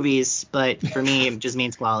means the movies, but for me it just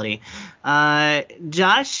means quality.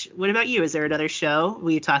 Josh, what about you? Is there another show?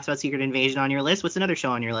 We talked about Secret Invasion on your list. What's another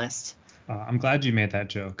show on your list? I'm glad you made that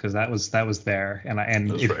joke, because that was there, and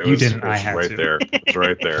if you didn't, I had to. There. It's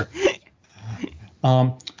right there.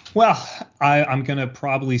 Well, I'm gonna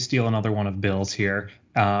probably steal another one of Bill's here,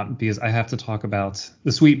 because I have to talk about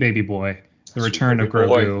the Sweet Baby Boy, the return of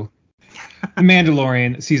Grogu, The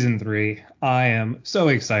Mandalorian season 3. I am so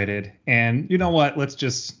excited, and you know what? Let's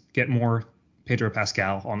just get more Pedro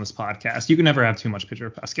Pascal on this podcast. You can never have too much Pedro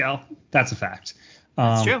Pascal. That's a fact.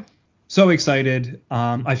 That's true. So excited.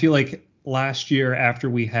 I feel like last year, after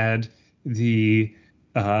we had the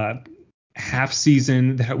half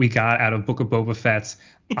season that we got out of Book of Boba Fett,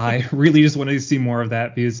 I really just wanted to see more of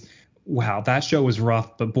that, because wow, that show was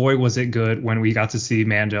rough, but boy was it good when we got to see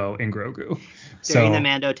Mando and Grogu during the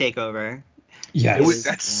Mando takeover. Yeah,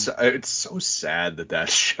 it's so sad that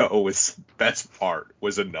show was best part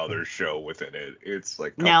was another show within it. It's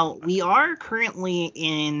like now we are currently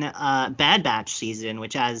in Bad Batch season,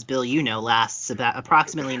 which, as Bill lasts about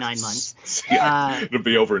approximately 9 months. Yeah, it'll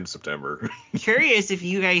be over in September. Curious if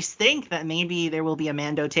you guys think that maybe there will be a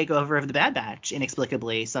Mando takeover of the Bad Batch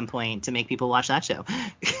inexplicably some point to make people watch that show.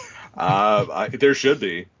 There should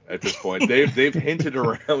be at this point. They've hinted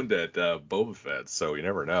around at Boba Fett, so you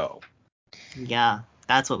never know. Yeah,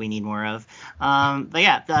 that's what we need more of. But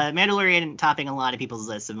yeah, The Mandalorian topping a lot of people's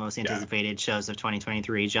lists of most anticipated shows of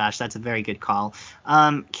 2023. Josh, that's a very good call.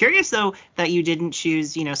 Curious, though, that you didn't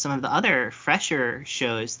choose, some of the other fresher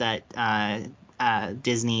shows that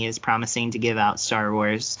Disney is promising to give out Star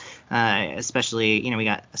Wars, especially, we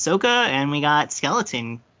got Ahsoka and we got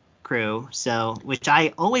Skeleton Crew, which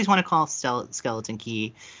I always want to call Skeleton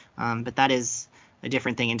Key, but that is a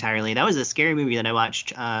different thing entirely. That was a scary movie that I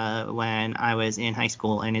watched when I was in high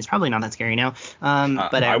school, and it's probably not that scary now.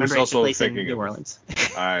 But I remember it took place in New Orleans.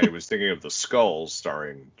 I was thinking of The Skulls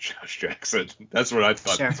starring Josh Jackson. That's what I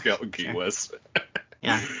thought the Skeleton Key was.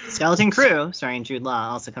 Yeah, Skeleton Crew starring Jude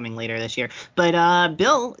Law, also coming later this year. But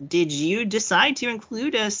Bill, did you decide to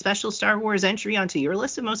include a special Star Wars entry onto your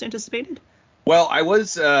list of most anticipated? Well, I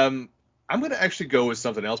was. I'm going to actually go with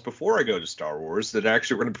something else before I go to Star Wars that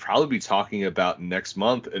actually we're going to probably be talking about next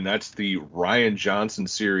month, and that's the Rian Johnson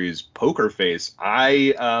series Poker Face.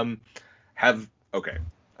 I'm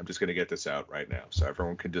just going to get this out right now so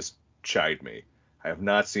everyone can just chide me. I have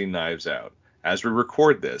not seen Knives Out. As we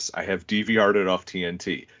record this, I have DVR'd it off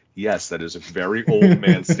TNT. Yes, that is a very old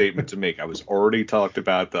man statement to make. I was already talked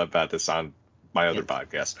about this on my other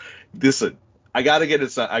podcast. Listen, I gotta get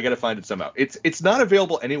it. I gotta find it somehow. It's not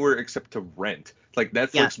available anywhere except to rent. Like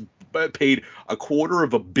Netflix paid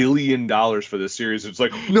 $250 million for this series. It's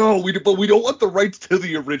like, no, but we don't want the rights to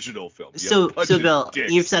the original film. So Bill,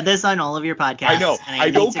 you've said this on all of your podcasts. I know. And I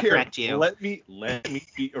don't care. Correct you. Let me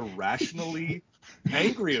be irrationally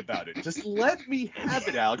angry about it. Just let me have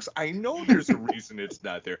it, Alex. I know there's a reason it's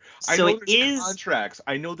not there. I know there's contracts.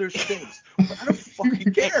 I know there's things. But I don't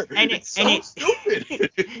fucking care. It's so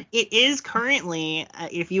stupid. It is currently,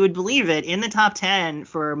 if you would believe it, in the top 10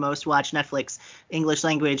 for most watched Netflix English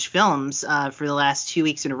language films for the last 2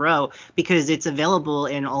 weeks in a row, because it's available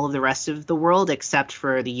in all of the rest of the world except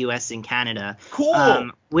for the US and Canada.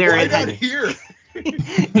 Cool. Why not here?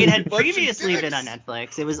 It had previously been on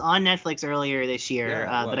Netflix. It was on Netflix earlier this year,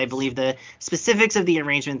 but I believe the specifics of the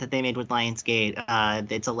arrangement that they made with Lionsgate,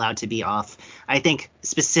 it's allowed to be off. I think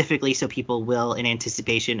specifically so people will, in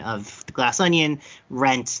anticipation of The Glass Onion,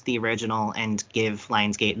 rent the original and give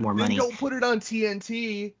Lionsgate more money. Then don't put it on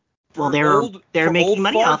TNT. Well, they're making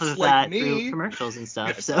money off of that through commercials and stuff.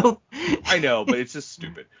 Yeah, so I know, but it's just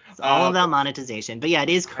stupid. It's all about monetization. But yeah, it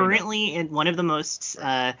is currently in one of the most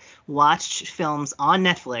watched films on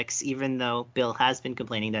Netflix, even though Bill has been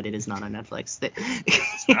complaining that it is not on Netflix.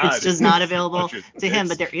 It's just not available to him.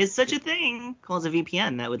 But there is such a thing called a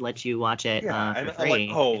VPN that would let you watch it for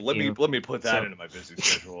free. Let me put that into my busy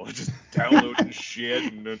schedule. Just downloading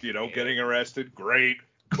shit and getting arrested. Great.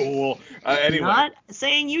 Cool. Anyway. Not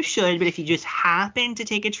saying you should, but if you just happen to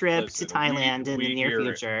take a trip to Thailand in the near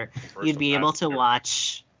future, you'd be able to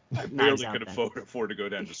watch. I barely could afford to go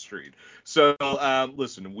down the street. So,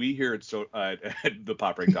 listen, we here at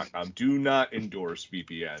thepopbreak.com do not endorse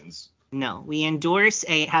VPNs. No, we endorse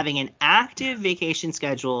having an active vacation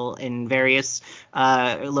schedule in various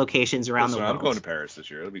locations around the world. I'm going to Paris this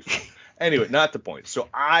year. It'll be fun. Anyway, not the point. So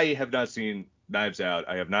I have not seen Knives Out.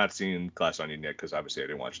 I have not seen Glass Onion yet because obviously I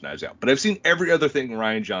didn't watch Knives Out. But I've seen every other thing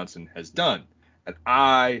Rian Johnson has done. And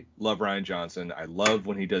I love Rian Johnson. I love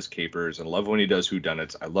when he does Capers. I love when he does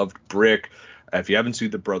Whodunits. I loved Brick. If you haven't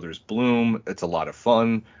seen The Brothers Bloom, it's a lot of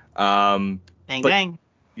fun. Bang Bang.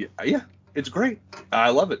 Yeah, it's great.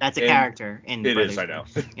 I love it. That's a character in it Brothers is, I know.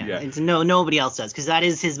 Yeah. It's nobody else does, because that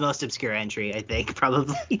is his most obscure entry, I think,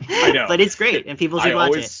 probably. I know. But it's great, and people should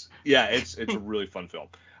watch it. Yeah, it's a really fun film.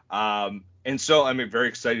 And so I'm very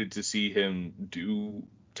excited to see him do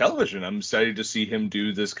television. I'm excited to see him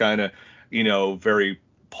do this kind of, very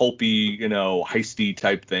pulpy, heisty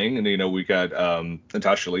type thing. And, we got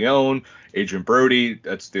Natasha Lyonne, Adrian Brody.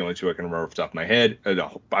 That's the only two I can remember off the top of my head.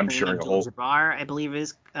 I'm sure Jabbar, I believe,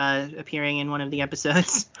 is appearing in one of the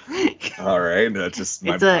episodes. All right, that's just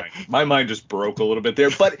my mind just broke a little bit there.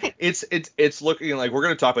 But it's looking like we're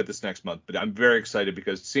going to talk about this next month. But I'm very excited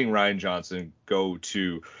because seeing Rian Johnson go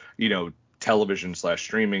to, television /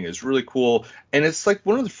 streaming is really cool. And it's like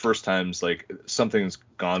one of the first times like something's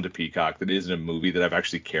gone to Peacock that isn't a movie that I've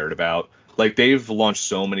actually cared about. Like they've launched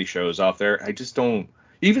so many shows off there. I just don't,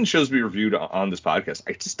 even shows we reviewed on this podcast,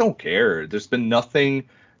 I just don't care. There's been nothing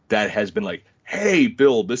that has been like, hey,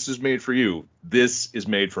 Bill, this is made for you. This is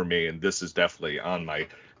made for me. And this is definitely on my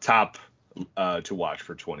top to watch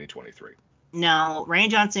for 2023. Now, Rian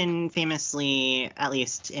Johnson famously, at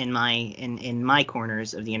least in my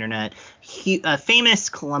corners of the internet, a famous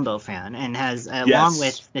Columbo fan, and has along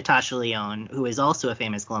with Natasha Lyonne, who is also a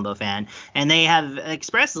famous Columbo fan, and they have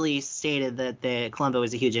expressly stated that the Columbo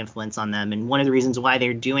is a huge influence on them, and one of the reasons why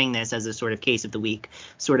they're doing this as a sort of case of the week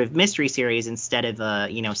sort of mystery series instead of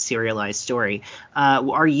a serialized story.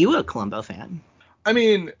 Are you a Columbo fan? I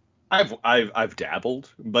mean, I've dabbled,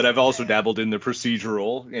 but I've also dabbled in the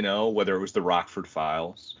procedural, whether it was the Rockford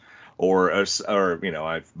Files or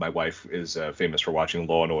my wife is famous for watching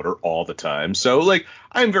Law and Order all the time. So like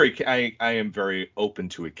I am very open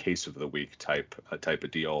to a case of the week type of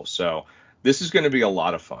deal. So this is going to be a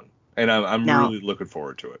lot of fun, and I'm really looking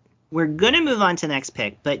forward to it. We're going to move on to the next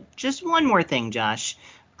pick, but just one more thing, Josh.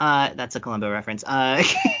 That's a Columbo reference. Are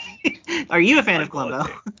you a fan of Columbo?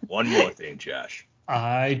 One more thing, Josh.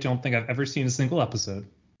 I don't think I've ever seen a single episode.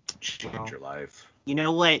 Change your life. You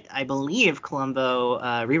know what? I believe Columbo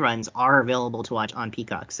reruns are available to watch on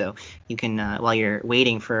Peacock, so you can while you're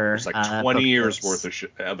waiting for. There's like 20 years worth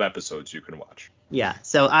of episodes you can watch. Yeah,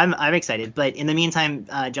 so I'm excited. But in the meantime,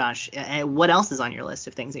 Josh, what else is on your list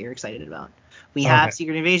of things that you're excited about? We have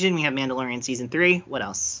Secret Invasion, we have Mandalorian season 3. What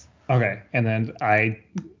else? Okay, and then I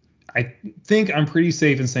think I'm pretty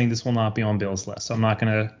safe in saying this will not be on Bill's list, so I'm not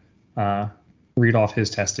gonna read off his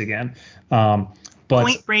test again. But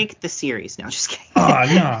Point Break the series. No, just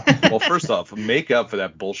kidding. No. Well, first off, make up for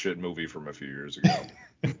that bullshit movie from a few years ago.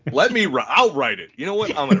 I'll write it. You know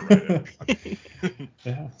what? I'm gonna write it.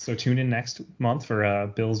 Yeah. So tune in next month for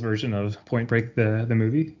Bill's version of Point Break the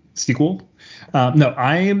movie sequel. No,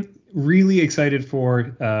 I am really excited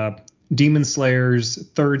for Demon Slayer's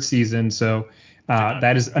 3rd season. So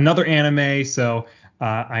that is another anime. So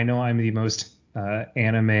I know I'm the most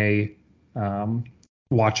anime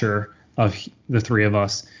watcher of the three of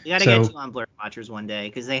us. You gotta get you on Blur Watchers one day,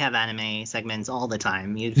 because they have anime segments all the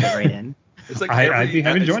time. You'd fit right in. It's like I'd be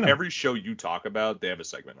happy to join them. Every show you talk about, they have a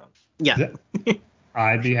segment on. Yeah.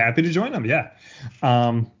 I'd be happy to join them. Yeah.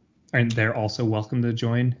 And they're also welcome to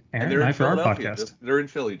join Aaron and I for our podcast. They're in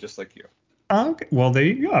Philly, just like you. Okay. Well, there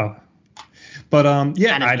you go. But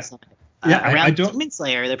yeah, around Demon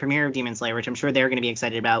Slayer, the premiere of Demon Slayer, which I'm sure they're going to be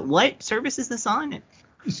excited about. What service is this on?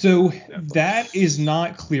 So that is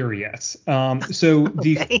not clear yet. So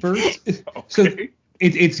the first, so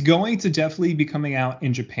it's going to definitely be coming out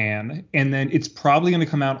in Japan, and then it's probably going to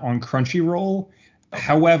come out on Crunchyroll.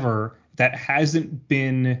 However, that hasn't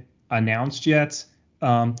been announced yet.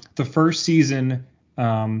 The first season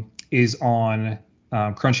is on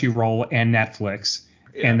Crunchyroll and Netflix,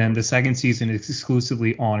 and then the second season is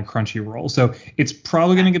exclusively on Crunchyroll. So it's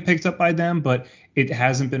probably going to get picked up by them, but it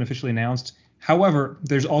hasn't been officially announced. However,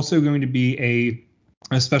 there's also going to be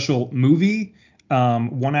a special movie,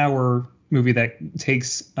 1 hour movie that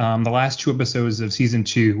takes the last 2 episodes of season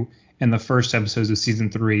 2 and the first episodes of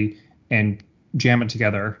season 3 and jam it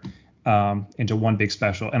together into one big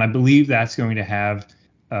special. And I believe that's going to have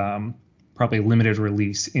probably limited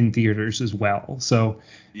release in theaters as well. So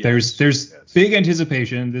there's big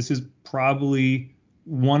anticipation. This is probably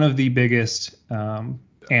one of the biggest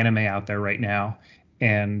anime out there right now.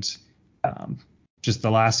 And just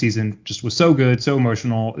the last season just was so good, so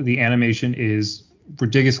emotional. The animation is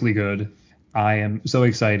ridiculously good. I am so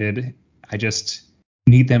excited. I just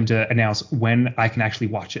need them to announce when I can actually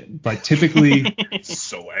watch it. But typically,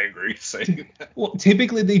 so angry saying that. Well,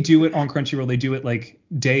 typically they do it on Crunchyroll. They do it like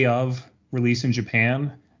day of release in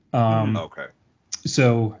Japan. Okay.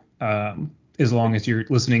 So as long as you're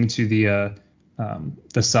listening to the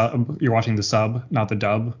sub, you're watching the sub, not the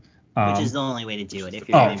dub. Which is the only way to do it if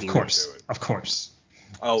you're going to be of course.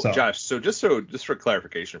 Oh, so. Josh, so just for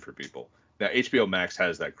clarification for people, now HBO Max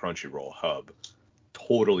has that Crunchyroll hub,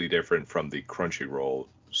 totally different from the Crunchyroll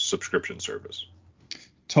subscription service.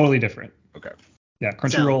 Totally different. Okay. Yeah,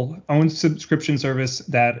 Crunchyroll owns subscription service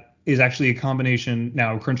that is actually a combination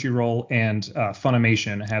now. Crunchyroll and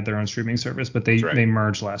Funimation had their own streaming service, but they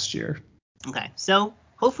merged last year. Okay, so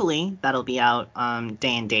hopefully that'll be out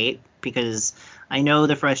day and date, because I know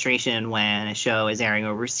the frustration when a show is airing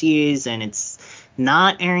overseas and it's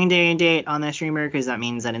not airing day and date on the streamer, because that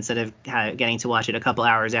means that instead of getting to watch it a couple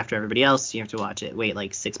hours after everybody else, you have to wait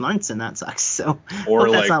like 6 months, and that sucks. So or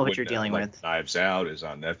that's like not what you're dealing with. Knives Out is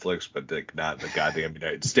on Netflix, but not the goddamn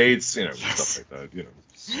United States, stuff like that.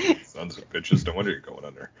 Sons of bitches, no wonder you're going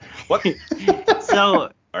under. What?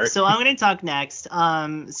 So I'm going to talk next.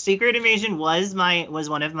 Secret Invasion was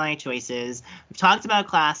one of my choices. We've talked about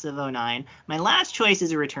Class of 09. My last choice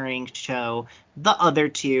is a returning show, The Other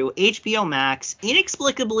Two, HBO Max,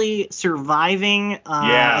 inexplicably surviving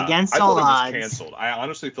against all odds. I thought it was canceled. I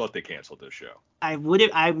honestly thought they canceled this show. I'm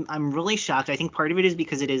really shocked. I think part of it is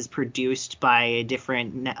because it is produced by a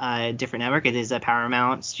different network. It is a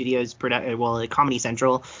Paramount Studios Comedy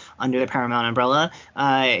Central under the Paramount umbrella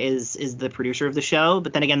is the producer of the show.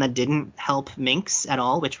 But then again, that didn't help Minx at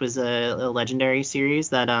all, which was a legendary series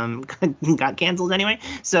that got canceled anyway.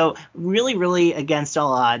 So really, really against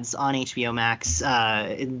all odds on HBO Max.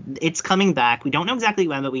 It's coming back. We don't know exactly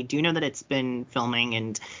when, but we do know that it's been filming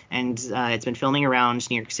and it's been filming around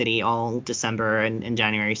New York City all December and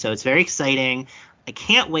January, so it's very exciting. I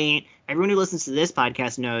can't wait. Everyone who listens to this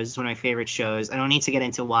podcast knows it's one of my favorite shows. I don't need to get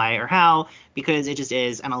into why or how, because it just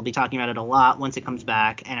is, and I'll be talking about it a lot once it comes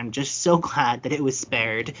back, and I'm just so glad that it was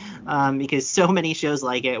spared, because so many shows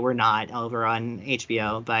like it were not over on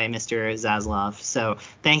HBO by Mr. Zaslav. So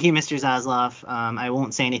thank you, Mr. Zaslav. I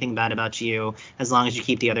won't say anything bad about you as long as you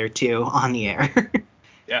keep the other two on the air.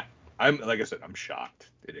 Yeah, like I said, I'm shocked.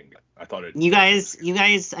 I thought it. You guys.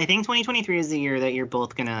 I think 2023 is the year that you're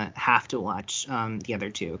both gonna have to watch the other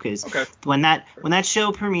two, because when that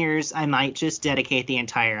show premieres, I might just dedicate the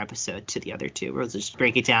entire episode to the other two. We'll just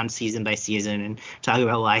break it down season by season and talk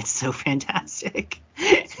about why it's so fantastic.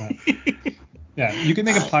 Yeah, you can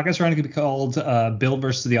make a podcast around it could be called Bill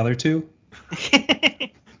versus the Other Two.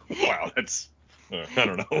 Wow, that's. I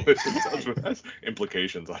don't know. It has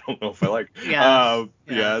implications. I don't know if I like.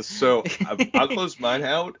 Yeah. So I'll close mine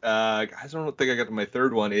out. I don't think I got to my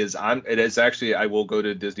third one. I will go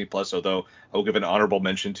to Disney Plus, although I will give an honorable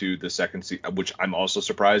mention to the second season, which I'm also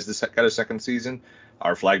surprised this got a second season.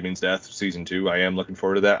 Our Flag Means Death season 2. I am looking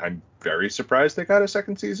forward to that. I'm very surprised they got a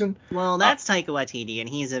second season. Well, that's Taika Waititi, and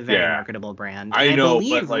he's a very marketable brand. I know,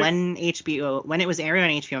 believe but when it was airing on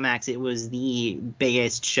HBO Max, it was the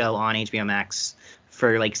biggest show on HBO Max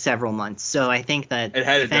for like several months. So I think that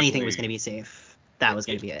if anything was going to be safe, that was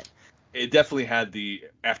going to be it. It definitely had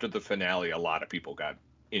after the finale, a lot of people got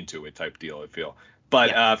into it type deal, I feel.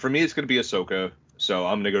 But for me, it's going to be Ahsoka. So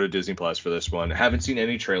I'm going to go to Disney Plus for this one. I haven't seen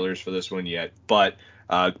any trailers for this one yet, but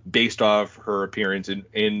based off her appearance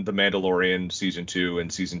in The Mandalorian season 2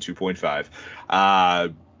 and season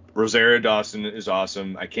 2.5, Rosario Dawson is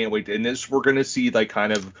awesome. I can't wait. And this, we're going to see like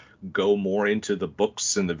kind of go more into the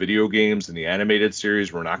books and the video games and the animated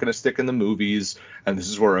series. We're not going to stick in the movies. And this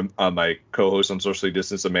is where my co-host on Socially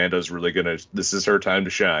Distanced, Amanda, is really going to, this is her time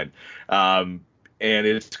to shine. And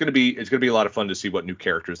it's going to be a lot of fun to see what new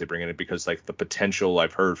characters they bring in it, because like the potential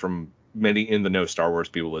I've heard from many in the know Star Wars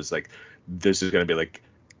people is like, this is going to be like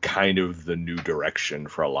kind of the new direction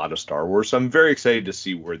for a lot of Star Wars. So I'm very excited to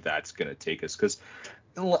see where that's going to take us, because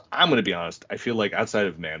I'm going to be honest, I feel like outside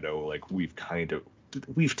of Mando, like we've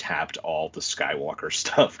tapped all the Skywalker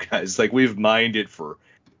stuff, guys. Like we've mined it for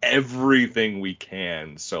everything we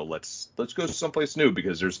can. So let's go someplace new,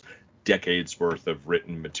 because there's decades worth of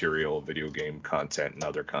written material, video game content, and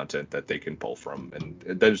other content that they can pull from,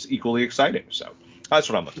 and that is equally exciting. So that's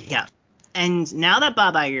what I'm looking for. Yeah. And now that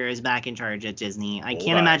Bob Iger is back in charge at Disney, I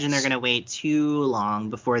can't imagine they're going to wait too long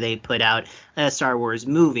before they put out a Star Wars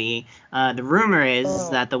movie. The rumor is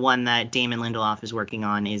that the one that Damon Lindelof is working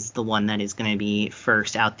on is the one that is going to be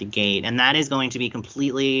first out the gate. And that is going to be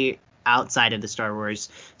completely outside of the Star Wars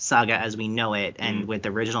saga as we know it, and with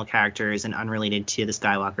original characters and unrelated to the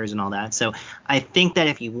Skywalkers and all that. So I think that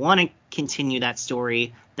if you want to continue that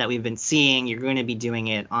story that we've been seeing, you're going to be doing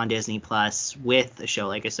it on Disney Plus with a show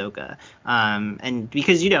like Ahsoka. And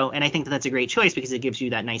because, and I think that's a great choice, because it gives you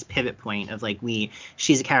that nice pivot point of like,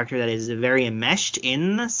 she's a character that is very enmeshed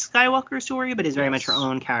in the Skywalker story, but is very much her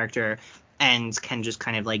own character, and can just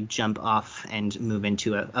kind of like jump off and move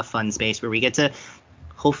into a fun space where we get to,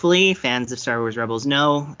 hopefully, fans of Star Wars Rebels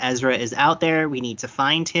know Ezra is out there. We need to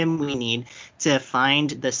find him. We need to find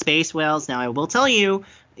the space whales. Now, I will tell you,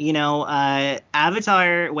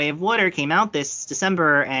 Avatar Way of Water came out this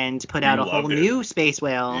December and put out a whole new space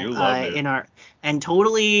whale and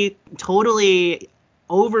totally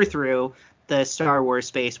overthrew the Star Wars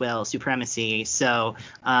space whale supremacy. So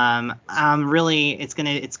it's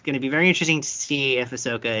gonna be very interesting to see if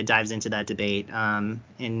Ahsoka dives into that debate in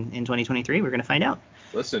 2023. We're gonna find out.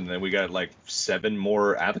 Listen, then we got like 7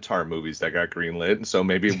 more Avatar movies that got greenlit, and so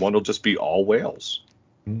maybe one will just be all whales.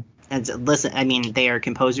 And listen, I mean, they are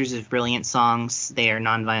composers of brilliant songs. They are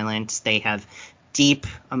nonviolent. They have deep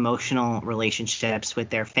emotional relationships with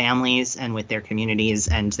their families and with their communities,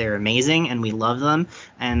 and they're amazing, and we love them.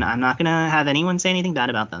 And I'm not gonna have anyone say anything bad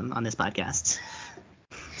about them on this podcast.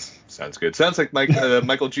 Sounds good. Sounds like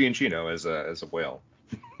Michael Giacchino as a whale.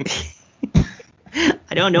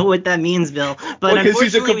 I don't know what that means, Bill, but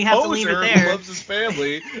unfortunately we have to leave it there. He loves his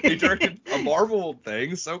family. He directed a Marvel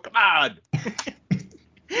thing, so come on.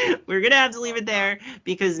 We're going to have to leave it there,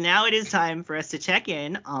 because now it is time for us to check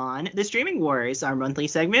in on the Streaming Wars, our monthly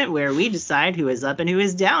segment where we decide who is up and who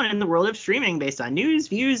is down in the world of streaming based on news,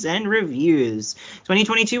 views, and reviews.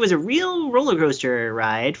 2022 was a real roller coaster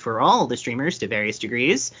ride for all the streamers to various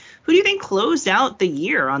degrees. Who do you think closed out the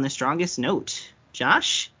year on the strongest note?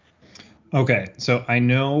 Josh? Okay, so I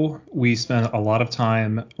know we spent a lot of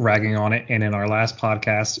time ragging on it, and in our last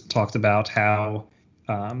podcast talked about how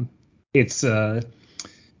it's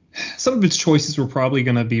some of its choices were probably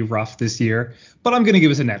going to be rough this year, but I'm going to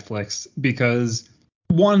give it to Netflix, because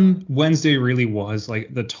Wednesday really was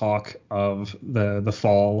like the talk of the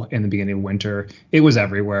fall and the beginning of winter. It was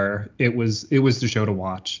everywhere. It was the show to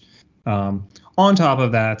watch. On top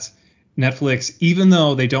of that, Netflix, even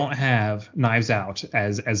though they don't have Knives Out,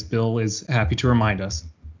 as Bill is happy to remind us.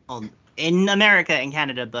 In America and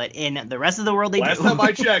Canada, but in the rest of the world, they do. Last time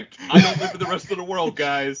I checked, I don't live in the rest of the world,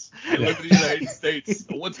 guys. I live in the United States.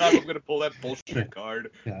 One time I'm going to pull that bullshit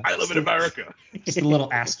card. Yeah. I live in America. Just a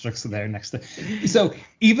little asterisk there next to. So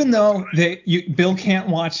even though Bill can't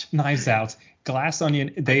watch Knives Out, Glass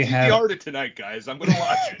Onion, they have DVR'd it tonight, guys. I'm going to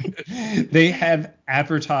watch it. They have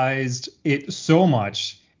advertised it so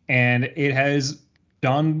much, and it has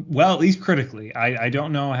done well, at least critically. I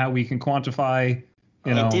don't know how we can quantify.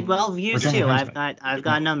 It did well views too. I've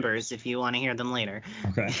got numbers if you want to hear them later.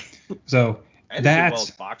 Okay. So and it did well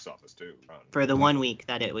at box office too. For the 1 week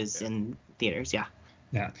that it was in theaters, yeah.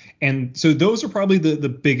 Yeah. And so those are probably the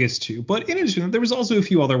biggest two. But in addition, there was also a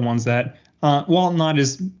few other ones that, while not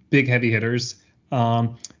as big heavy hitters,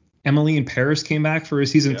 Emily in Paris came back for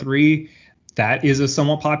season 3. That is a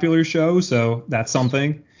somewhat popular show, so that's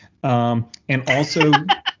something. And also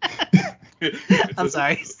I'm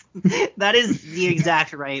sorry. That is the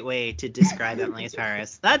exact right way to describe Emily in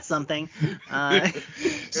Paris. That's something.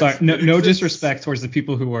 Sorry, no disrespect towards the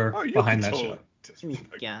people who were behind that show.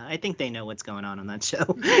 Yeah, I think they know what's going on that show.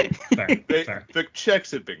 Fair. The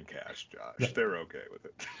checks have been cashed, Josh. Yeah. They're okay with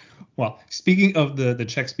it. Well, speaking of the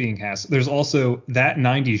checks being cashed, there's also That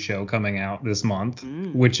 90s Show coming out this month,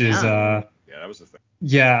 which is that was the thing.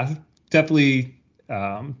 Yeah, definitely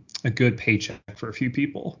a good paycheck for a few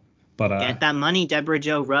people. But get that money, Deborah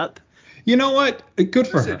Jo Rupp. You know what? Good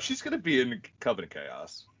for her. She's gonna be in Covenant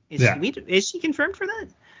Chaos. Is she confirmed for that?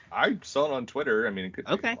 I saw it on Twitter. I mean, it could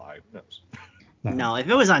be okay. live. Who knows? No, if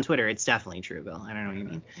it was on Twitter, it's definitely true, Bill. I don't know what you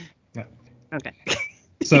mean. Yeah. Okay.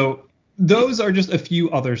 So those are just a few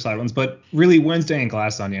other side ones, but really Wednesday and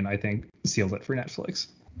Glass Onion, I think, sealed it for Netflix.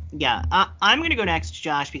 Yeah, I'm going to go next,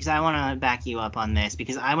 Josh, because I want to back you up on this,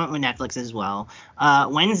 because I went with Netflix as well.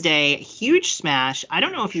 Wednesday, huge smash. I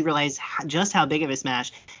don't know if you realize just how big of a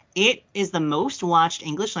smash. It is the most watched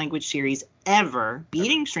English language series ever,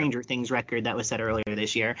 beating Stranger Things record that was set earlier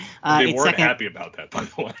this year. They weren't happy about that, by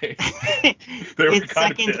the way. They were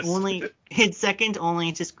kind of pissed. It's second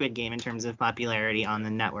only to Squid Game in terms of popularity on the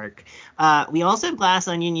network. We also have Glass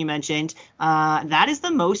Onion, you mentioned. That is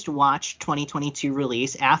the most watched 2022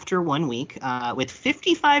 release after 1 week, with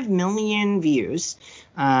 55 million views,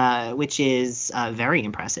 which is very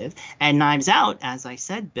impressive. And Knives Out, as I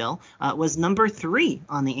said, Bill, was number 3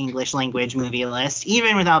 on the English language movie list,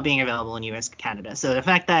 even without being available in U.S. and Canada. So the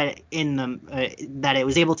fact that that it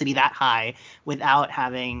was able to be that high without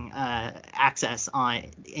having access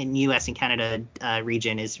in U.S. and Canada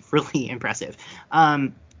region is really impressive.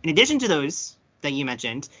 In addition to those that you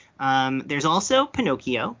mentioned, there's also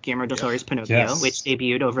Pinocchio, Guillermo del Toro's Pinocchio, which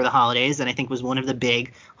debuted over the holidays and I think was one of the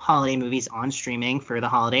big holiday movies on streaming for the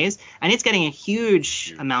holidays. And it's getting a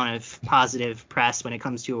huge amount of positive press when it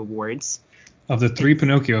comes to awards. Of the 3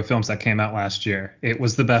 Pinocchio films that came out last year, it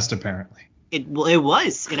was the best, apparently. It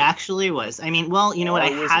was. It actually was. I mean, well, you know what? I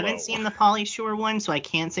haven't seen the Pauly Shore one, so I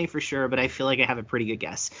can't say for sure, but I feel like I have a pretty good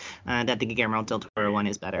guess that the Guillermo del Toro one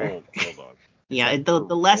is better. Hold on. Yeah, the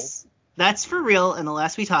less that's for real, and the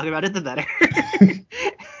less we talk about it, the better.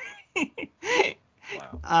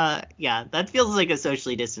 Wow. Yeah, that feels like a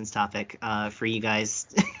socially distanced topic for you guys.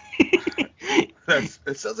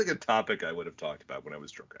 It sounds like a topic I would have talked about when I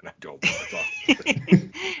was drunk, and I don't want to talk about it.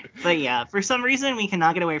 But yeah, for some reason we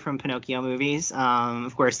cannot get away from Pinocchio movies.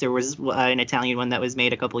 Of course, there was an Italian one that was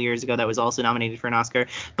made a couple years ago that was also nominated for an Oscar.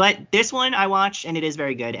 But this one I watched, and it is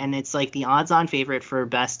very good. And it's like the odds-on favorite for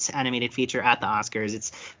Best Animated Feature at the Oscars.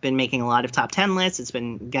 It's been making a lot of top 10 lists. It's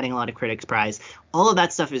been getting a lot of critics' prize. All of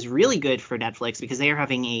that stuff is really good for Netflix because they are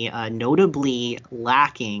having a notably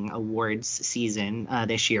lacking awards season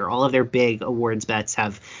this year. All of their big awards bets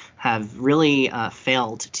have really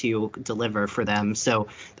failed to deliver for them. So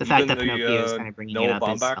the fact that Pinocchio is kind of bringing it up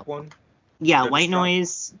is helpful. One? Yeah, White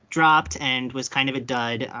Noise dropped and was kind of a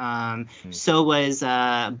dud. So was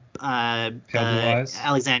Alexander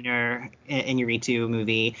Iñárritu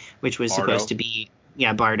movie, which was supposed to be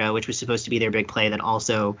Bardo, which was supposed to be their big play that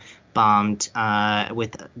also bombed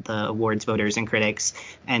with the awards voters and critics,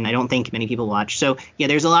 and I don't think many people watched. So yeah,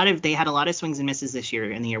 they had a lot of swings and misses this year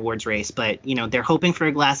in the awards race, but you know they're hoping for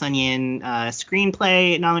a Glass Onion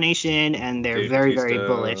screenplay nomination, and they're very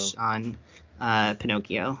bullish on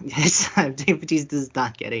Pinocchio. Dave Bautista's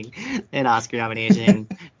not getting an Oscar nomination,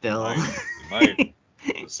 Bill.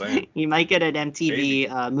 He might get an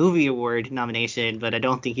MTV Movie Award nomination, but I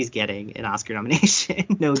don't think he's getting an Oscar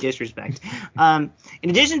nomination. No disrespect. In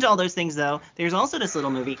addition to all those things, though, there's also this little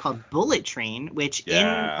movie called Bullet Train, which in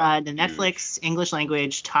the Netflix English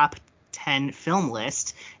language top 10 film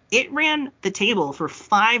list, it ran the table for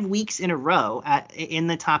 5 weeks in a row in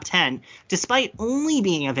the top 10, despite only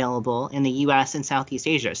being available in the U.S. and Southeast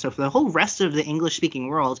Asia. So for the whole rest of the English-speaking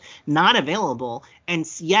world, not available, and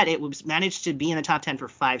yet it was managed to be in the top 10 for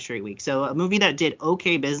 5 straight weeks. So a movie that did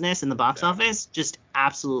okay business in the box office just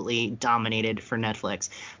absolutely dominated for Netflix.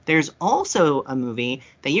 There's also a movie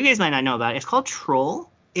that you guys might not know about. It's called Troll.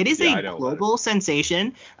 It is a global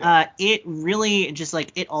sensation. It really just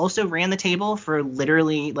it also ran the table for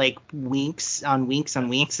literally weeks on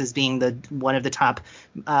weeks as being one of the top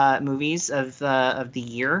movies of the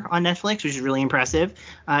year on Netflix, which is really impressive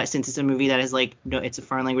since it's a movie that is it's a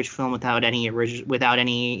foreign language film without any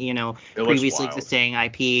previously existing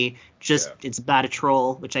IP. It's about a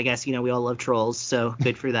troll, which I guess we all love trolls, so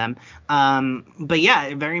good for them. But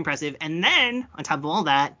yeah, very impressive. And then on top of all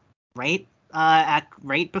that, right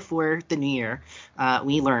before the new year,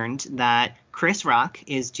 we learned that Chris Rock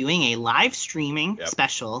is doing a live streaming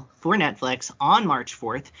special for Netflix on March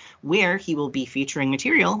 4th, where he will be featuring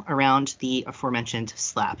material around the aforementioned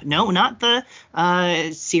Slap. No, not the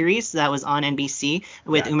series that was on NBC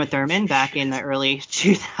with Uma Thurman back in the early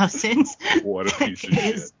 2000s. What a piece of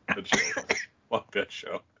shit. That show. Fuck that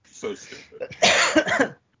show. So stupid.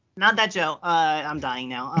 Not that Joe. I'm dying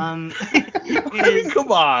now. Come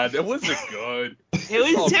on, it wasn't good.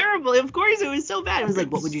 It was terrible. Of course, it was so bad. It was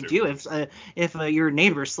like, what would you do if your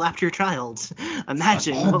neighbor slapped your child?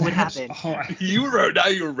 Imagine what would happen. You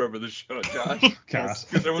remember the show, Josh. Yes.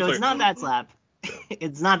 So it's not that slap.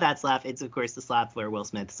 It's not that slap. It's of course the slap where Will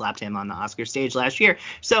Smith slapped him on the Oscar stage last year.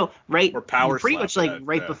 So pretty much like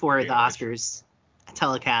right before the Oscars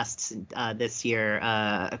telecast this year,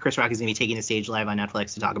 Chris Rock is going to be taking the stage live on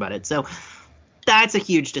Netflix to talk about it. So that's a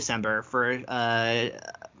huge December for a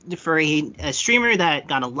streamer that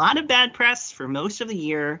got a lot of bad press for most of the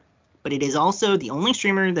year, but it is also the only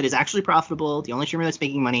streamer that is actually profitable, the only streamer that's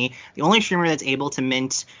making money, the only streamer that's able to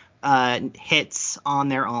mint hits on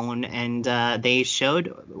their own, and they showed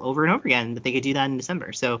over and over again that they could do that in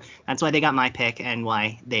December. So that's why they got my pick and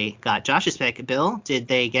why they got Josh's pick. Bill, did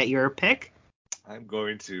they get your pick? I'm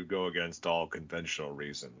going to go against all conventional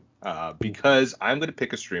reason because I'm going to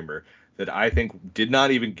pick a streamer that I think did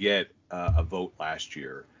not even get a vote last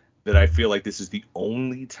year, that I feel like this is the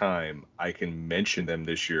only time I can mention them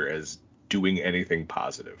this year as doing anything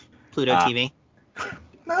positive. Pluto TV.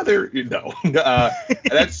 No.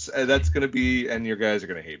 That's going to be, and you guys are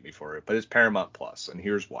going to hate me for it, but it's Paramount Plus, and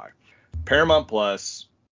here's why. Paramount Plus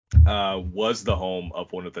was the home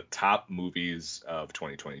of one of the top movies of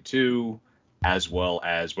 2022, as well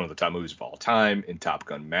as one of the top movies of all time in Top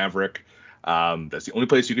Gun Maverick. That's the only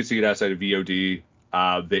place you can see it outside of VOD.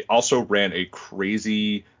 They also ran a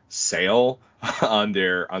crazy sale on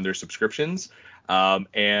their subscriptions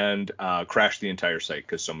and crashed the entire site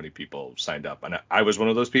because so many people signed up. And I was one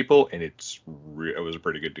of those people, and it was a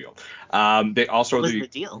pretty good deal. They also what was the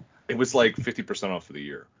deal? It was like 50% off for the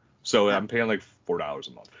year. So I'm paying like $4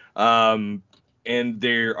 a month. And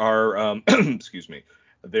there are excuse me.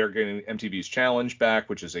 They're getting MTV's Challenge back,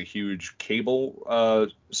 which is a huge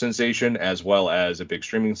cable sensation as well as a big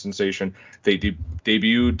streaming sensation. They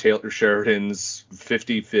debuted Taylor Sheridan's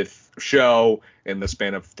 55th show in the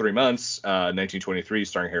span of 3 months, 1923,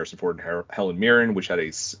 starring Harrison Ford and Helen Mirren, which had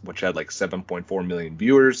like 7.4 million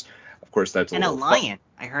viewers. Of course, that's a lion.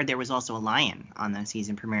 I heard there was also a lion on the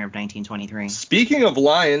season premiere of 1923. Speaking of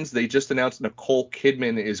lions, they just announced Nicole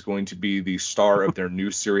Kidman is going to be the star of their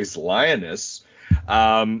new series Lioness.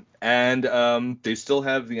 They still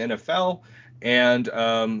have the NFL, and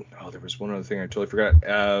there was one other thing I totally forgot.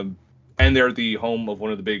 And they're the home of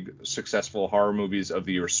one of the big successful horror movies of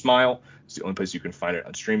the year, Smile. It's the only place you can find it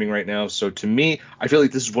on streaming right now. So to me, I feel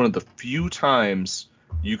like this is one of the few times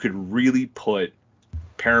you could really put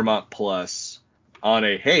Paramount Plus on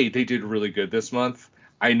hey, they did really good this month.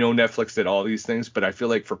 I know Netflix did all these things, but I feel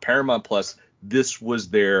like for Paramount Plus, this was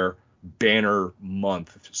their banner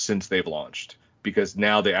month since they've launched. Because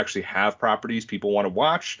now they actually have properties people want to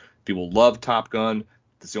watch. People love Top Gun.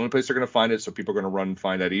 It's the only place they're going to find it, so people are going to run and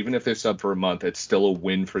find that. Even if they sub for a month, it's still a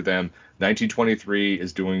win for them. 1923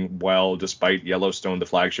 is doing well, despite Yellowstone, the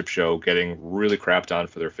flagship show, getting really crapped on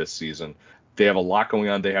for their 5th season. They have a lot going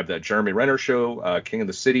on. They have that Jeremy Renner show, King of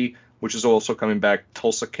the City, which is also coming back.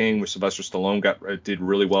 Tulsa King with Sylvester Stallone did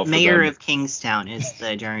really well for them. Mayor of Kingstown is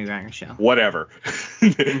the Jeremy Renner show. Whatever.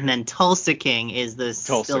 And then Tulsa King is the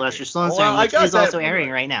Sylvester Stallone show, which is also airing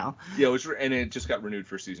right now. Yeah, and it just got renewed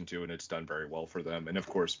for season 2, and it's done very well for them. And of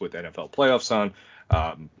course, with NFL playoffs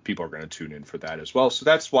on, people are going to tune in for that as well. So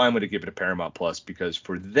that's why I'm going to give it a Paramount Plus, because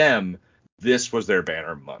for them, this was their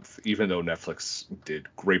banner month. Even though Netflix did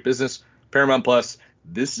great business, Paramount Plus,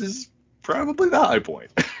 this is probably the high point.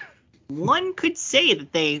 One could say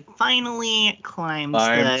that they finally climbed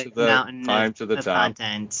the mountain of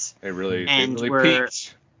content. They really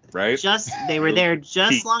peaked, right? They were there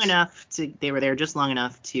just long enough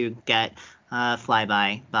to get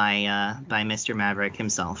Flyby by Mr. Maverick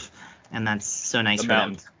himself, and that's so nice for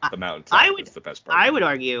them. The mountain is the best part. I would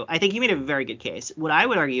argue. I think you made a very good case. What I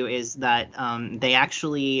would argue is that they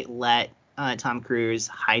actually let Tom Cruise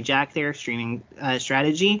hijack their streaming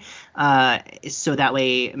strategy, so that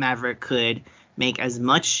way Maverick could make as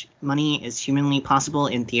much money as humanly possible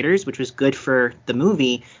in theaters, which was good for the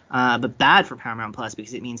movie, but bad for Paramount Plus,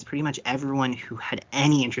 because it means pretty much everyone who had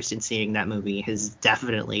any interest in seeing that movie has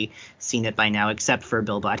definitely seen it by now, except for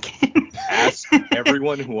Bill Bodkin. Ask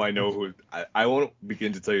everyone who I know who I won't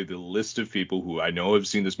begin to tell you the list of people who I know have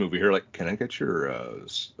seen this movie here. Like, can I get your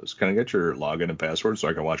login and password so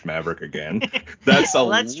I can watch Maverick again? That's a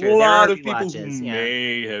lot of people who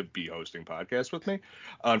may be hosting podcasts with me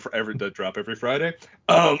that drop every Friday.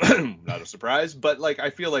 Not a surprise, but like I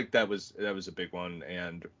feel like that was a big one,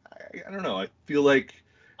 and I don't know. I feel like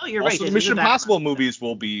you're also right. The Mission Impossible movies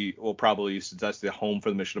will probably, since that's the home for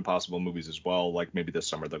the Mission Impossible movies as well. Like maybe this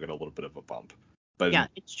summer they'll get a little bit of a bump. But yeah,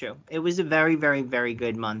 it's true. It was a very, very, very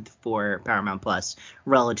good month for Paramount Plus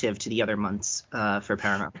relative to the other months for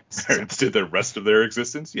Paramount. So. to the rest of their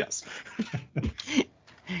existence, yes.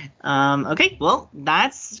 Okay, well,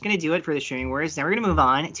 that's going to do it for the Streaming Wars. Now we're going to move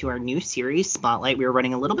on to our new series, Spotlight. We were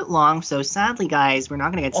running a little bit long, so sadly, guys, we're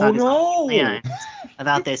not going to get talking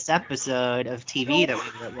about this episode of TV that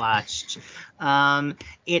we watched.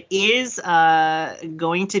 It is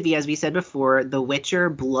going to be, as we said before, The Witcher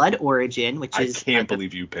Blood Origin, which is... I can't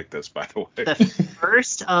believe you picked this, by the way. The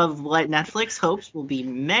first of what Netflix hopes will be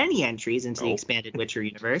many entries into the expanded Witcher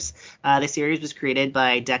universe. The series was created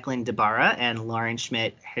by Declan DeBarra and Lauren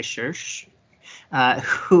Schmidt-Hisscherch,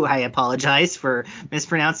 who I apologize for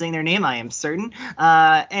mispronouncing their name, I am certain.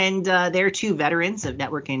 And they're two veterans of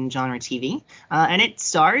network and genre TV. And it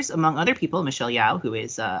stars, among other people, Michelle Yeoh, who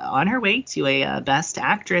is on her way to a Best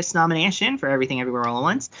Actress nomination for Everything Everywhere All at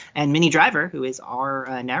Once, and Minnie Driver, who is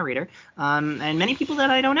our narrator, and many people that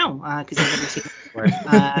I don't know because I've never seen it before.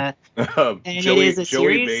 And Joey, it is a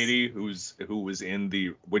Joey series... Beatty, who was in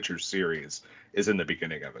the Witcher series, is in the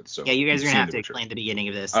beginning of it. So yeah, you guys are gonna have to explain the beginning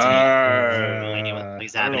of this to me.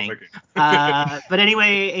 What's happening? But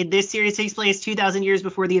anyway, this series takes place 2,000 years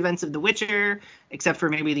before the events of The Witcher, except for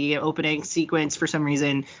maybe the opening sequence for some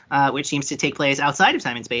reason, which seems to take place outside of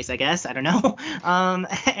time and space. I guess I don't know. And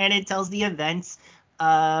it tells the events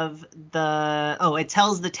of it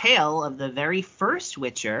tells the tale of the very first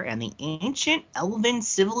Witcher and the ancient elven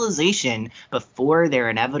civilization before their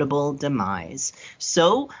inevitable demise.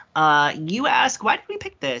 So you ask, why did we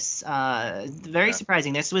pick this? Very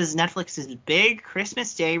surprising. This was Netflix's big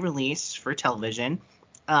Christmas Day release for television.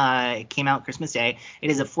 It came out Christmas Day. It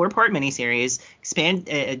is a 4-part miniseries,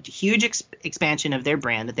 a huge expansion of their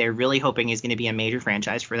brand that they're really hoping is going to be a major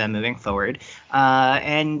franchise for them moving forward.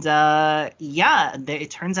 It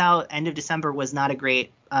turns out end of December was not a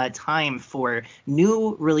great time for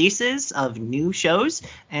new releases of new shows,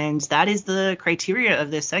 and that is the criteria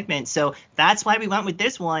of this segment. So that's why we went with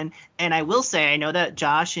this one. And I will say, I know that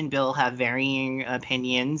Josh and Bill have varying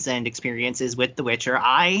opinions and experiences with The Witcher.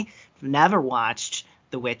 I never watched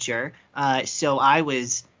The Witcher, so I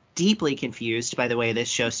was deeply confused by the way this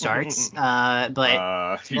show starts,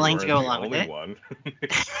 but willing to go along with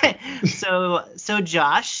it. So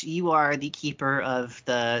Josh, you are the keeper of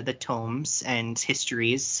the tomes and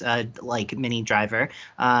histories, like Minnie Driver.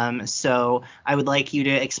 So I would like you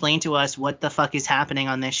to explain to us what the fuck is happening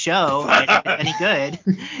on this show, and if it's any good.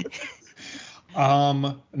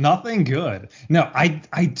 Nothing good. No,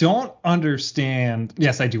 I don't understand.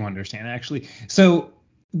 Yes, I do understand actually. So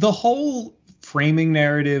the whole framing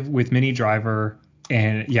narrative with Minnie Driver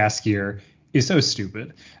and Jaskier is so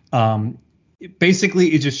stupid. Basically,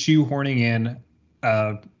 it's just shoehorning in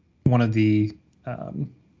one of the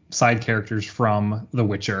side characters from The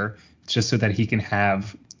Witcher just so that he can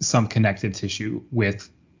have some connective tissue with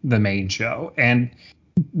the main show. And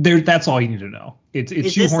that's all you need to know. It's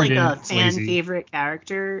is this like a fan favorite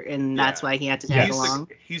character, and that's why he had to tag along?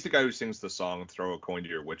 He's the guy who sings the song "Throw a Coin to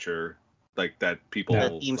Your Witcher," like that people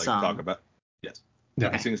talk about. Yes. Yeah.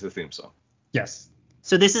 Okay. He sings the theme song. Yes.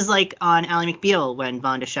 So this is like on Ally McBeal when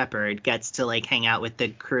Vonda Shepard gets to like hang out with the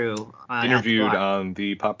crew. Interviewed on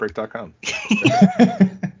the popbreak.com.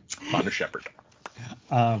 Vonda Shepard.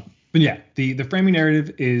 But yeah, the framing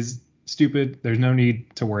narrative is stupid. There's no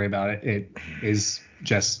need to worry about it. It is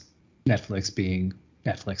just Netflix being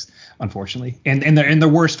Netflix, unfortunately, and in the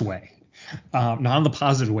worst way. Not in the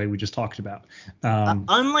positive way we just talked about.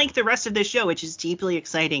 Unlike the rest of the show, which is deeply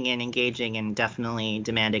exciting and engaging and definitely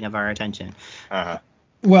demanding of our attention.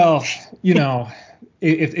 Well,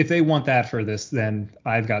 if they want that for this, then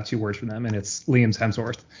I've got 2 words for them, and it's Liam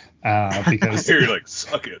Hemsworth. Because you're like,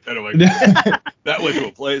 suck it. And I'm like, that went to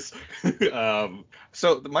a place.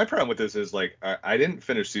 So my problem with this is like, I didn't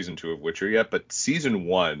finish season 2 of Witcher yet, but season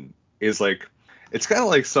 1 is like, it's kind of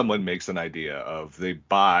like someone makes an idea of they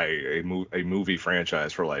buy a movie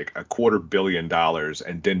franchise for like $250 million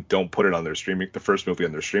and then don't put it on their the first movie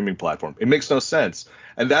on their streaming platform. It makes no sense.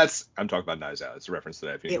 And I'm talking about Knives Out. It's a reference to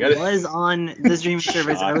that. It was on the streaming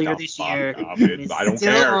service earlier this year. I don't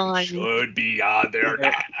care. It should be on there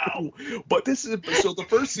now. But so the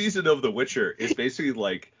first season of The Witcher is basically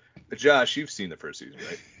like, Josh, you've seen the first season,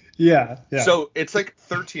 right? Yeah. So it's like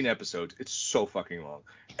 13 episodes. It's so fucking long.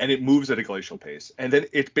 And it moves at a glacial pace. And then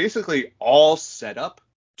it's basically all set up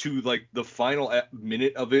to like the final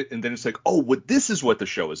minute of it. And then it's like, this is what the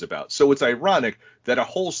show is about. So it's ironic that a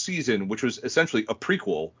whole season, which was essentially a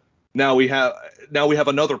prequel, now we have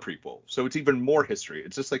another prequel. So it's even more history.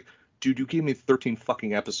 It's just like, dude, you gave me 13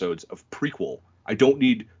 fucking episodes of prequel. I don't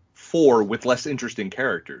need 4 with less interesting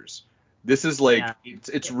characters. This is like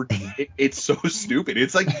Yeah. it's so stupid.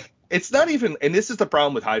 It's like it's not even, and this is the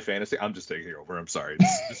problem with high fantasy. I'm just taking it over. I'm sorry.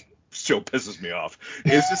 This show pisses me off.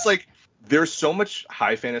 It's just like there's so much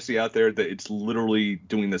high fantasy out there that it's literally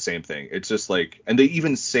doing the same thing. It's just like, and they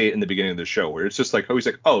even say it in the beginning of the show where it's just like, oh, he's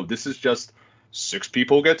like, oh, this is just 6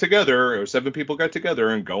 people get together or 7 people get together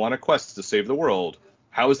and go on a quest to save the world.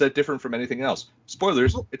 How is that different from anything else?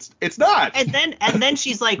 Spoilers, it's not. And then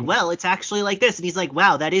she's like, well, it's actually like this, and he's like,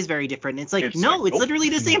 wow, that is very different. And it's like, no, like, it's nope. literally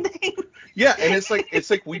the same thing. Yeah, and it's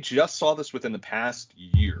like we just saw this within the past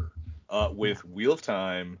year with Wheel of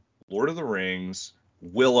Time, Lord of the Rings,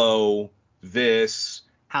 Willow, this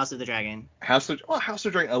House of the Dragon. House of the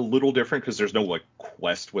Dragon a little different because there's no like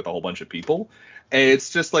quest with a whole bunch of people, and it's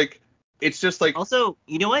just like Also,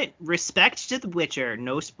 you know what? Respect to The Witcher.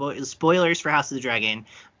 No spoilers for House of the Dragon,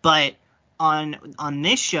 but on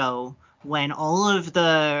this show, when all of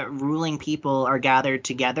the ruling people are gathered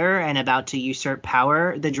together and about to usurp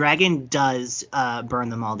power, the dragon does burn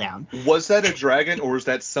them all down. Was that a dragon or was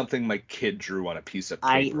that something my kid drew on a piece of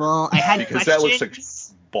paper? I had because questions. that looks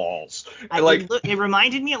like balls. It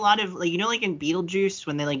reminded me a lot of, like, you know, like in Beetlejuice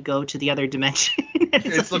when they like go to the other dimension. And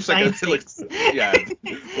it looks like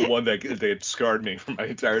the one that scarred me for my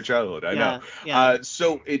entire childhood. I know. Yeah.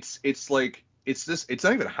 So it's like it's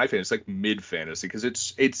not even high fantasy. It's like mid fantasy because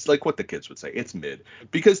it's like what the kids would say. It's mid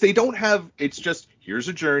because they don't have. It's just here's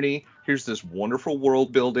a journey. Here's this wonderful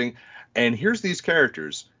world building, and here's these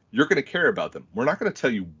characters. You're going to care about them. We're not going to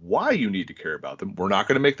tell you why you need to care about them. We're not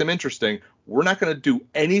going to make them interesting. We're not going to do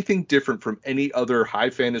anything different from any other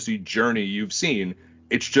high fantasy journey you've seen.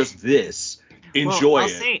 It's just this. Enjoy I'll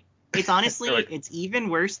it. say it's honestly it's even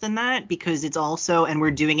worse than that because it's also, and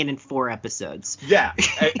we're doing it in 4 episodes. Yeah,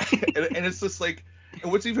 and it's just like,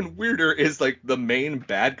 and what's even weirder is like the main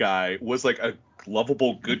bad guy was like a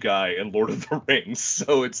lovable good guy in Lord of the Rings,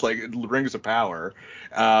 so it's like Rings of Power,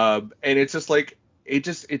 and it's just like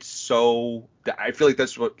it's so. I feel like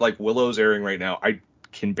that's what like Willow's airing right now. I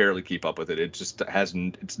can barely keep up with it. It just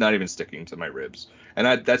hasn't. It's not even sticking to my ribs,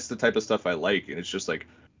 and that's the type of stuff I like. And it's just like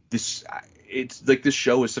this. It's like this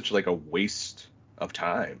show is such like a waste of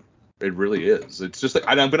time. It really is. It's just like,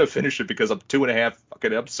 and I'm gonna finish it because I'm 2.5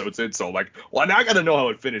 fucking episodes in, so I'm like, well, now I gotta know how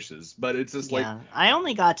it finishes. But it's just like, I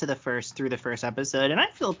only got to through the first episode, and I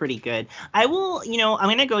feel pretty good. I will, I'm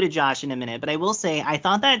gonna go to Josh in a minute, but I will say I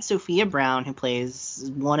thought that Sophia Brown, who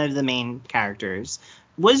plays one of the main characters,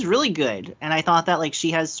 was really good, and I thought that like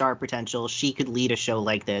she has star potential. She could lead a show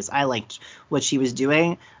like this. I liked what she was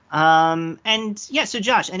doing. And yeah, so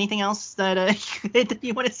Josh, anything else that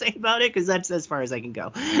you want to say about it? Because that's as far as I can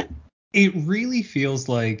go. It really feels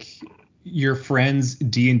like your friend's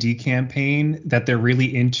D&D campaign that they're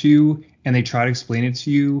really into, and they try to explain it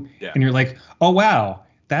to you, and you're like, oh wow,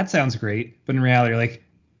 that sounds great, but in reality you're like,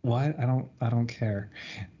 what? I don't care.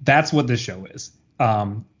 That's what this show is.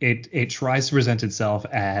 It tries to present itself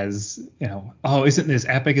as, oh, isn't this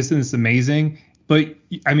epic? Isn't this amazing? But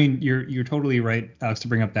I mean, you're totally right, Alex, to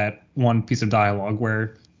bring up that one piece of dialogue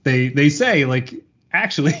where they say like,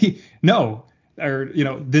 actually, no, or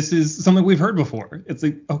this is something we've heard before. It's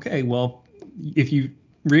like, okay, well, if you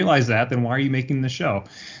realize that, then why are you making the show?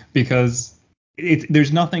 Because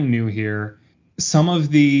there's nothing new here. Some of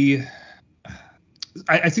the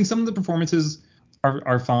I think some of the performances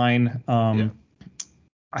are fine.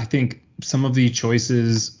 I think some of the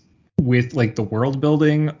choices with like the world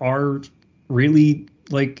building are really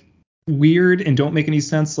like weird and don't make any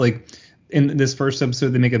sense. Like in this first episode,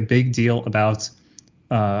 they make a big deal about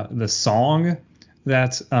the song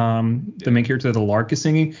that the main character, the Lark, is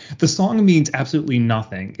singing. The song means absolutely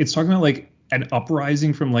nothing. It's talking about like an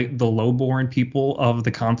uprising from like the lowborn people of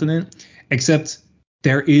the continent, except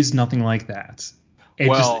there is nothing like that.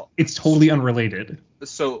 It's totally unrelated.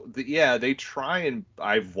 So they try, and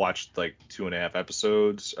I've watched like 2.5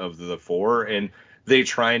 episodes of the 4, and they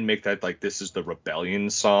try and make that like this is the rebellion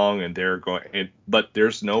song, and they're going, but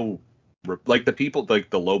there's no like the people, like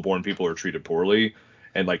the lowborn people are treated poorly,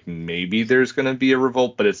 and like maybe there's gonna be a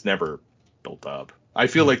revolt, but it's never built up. I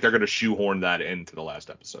feel like they're gonna shoehorn that into the last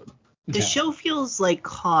episode. The show feels like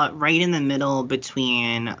caught right in the middle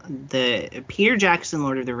between the Peter Jackson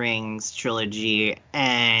Lord of the Rings trilogy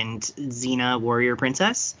and Xena Warrior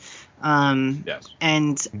Princess. Yes.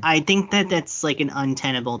 And I think that that's like an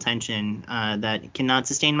untenable tension that cannot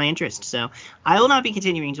sustain my interest. So I will not be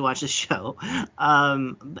continuing to watch the show.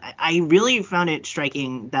 I really found it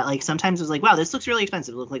striking that like sometimes it was like, wow, this looks really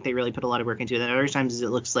expensive. It looked like they really put a lot of work into it. And other times it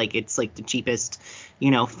looks like it's like the cheapest,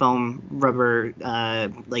 foam, rubber,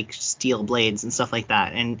 like steel blades and stuff like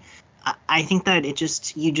that. And I think that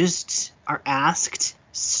you just are asked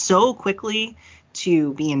so quickly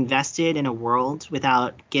to be invested in a world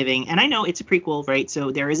without giving, and I know it's a prequel, right?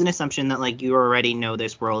 So there is an assumption that like you already know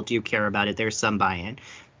this world, you care about it, there's some buy-in.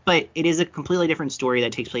 But it is a completely different story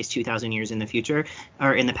that takes place 2,000 years in the future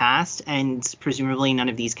or in the past, and presumably none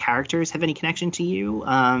of these characters have any connection to you.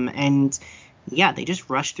 And yeah, they just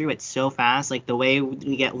rush through it so fast. Like the way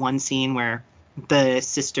we get one scene where the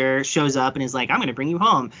sister shows up and is like, I'm going to bring you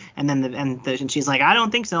home. And then and she's like, I don't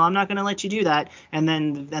think so. I'm not going to let you do that. And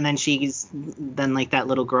then like that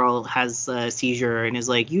little girl has a seizure and is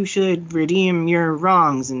like, you should redeem your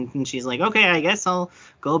wrongs. And she's like, okay, I guess I'll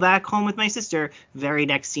go back home with my sister. Very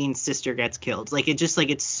next scene, sister gets killed. Like, it just like,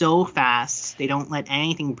 it's so fast. They don't let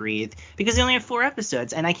anything breathe because they only have 4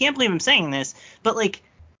 episodes. And I can't believe I'm saying this, but like,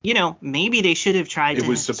 you know, maybe they should have tried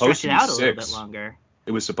to stretch it out a little bit longer.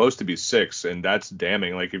 It was supposed to be 6, and that's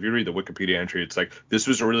damning. Like, if you read the Wikipedia entry, it's like this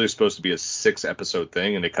was really supposed to be a 6-episode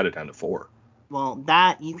thing, and they cut it down to 4. Well,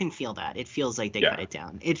 that you can feel that. It feels like they cut it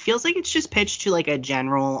down. It feels like it's just pitched to like a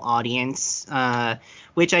general audience,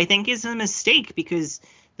 which I think is a mistake because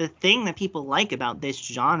the thing that people like about this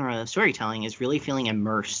genre of storytelling is really feeling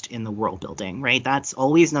immersed in the world building, right? That's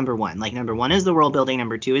always number one. Like, number 1 is the world building,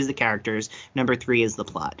 number 2 is the characters, number 3 is the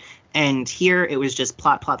plot. And here it was just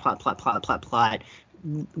plot.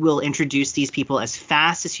 We'll introduce these people as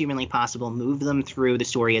fast as humanly possible, move them through the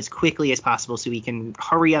story as quickly as possible so we can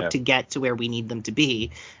hurry up to get to where we need them to be.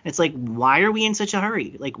 It's like, why are we in such a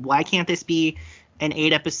hurry? Like, why can't this be an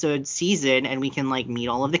 8-episode season and we can like meet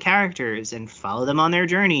all of the characters and follow them on their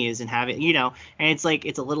journeys and have it, you know? And it's like,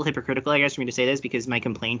 it's a little hypocritical, I guess, for me to say this because my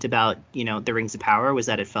complaint about, you know, the Rings of Power was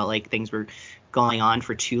that it felt like things were going on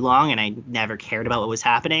for too long and I never cared about what was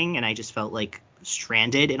happening, and I just felt like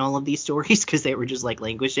stranded in all of these stories because they were just like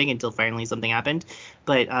languishing until finally something happened.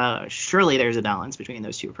 But surely there's a balance between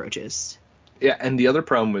those two approaches. Yeah, and the other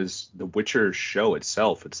problem was the Witcher show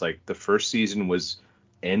itself. It's like the first season was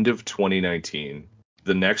end of 2019.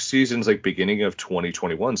 The next season's like beginning of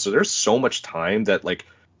 2021. So there's so much time that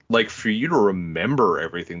like for you to remember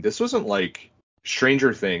everything. This wasn't like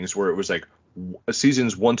Stranger Things where it was like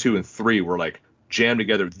seasons 1, 2, and 3 were like jammed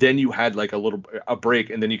together. Then you had like a break,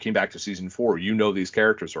 and then you came back to season 4. You know these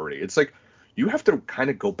characters already. It's like you have to kind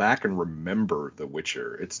of go back and remember The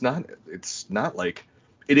Witcher. It's not like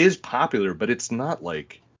it is popular, but it's not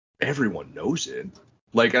like everyone knows it.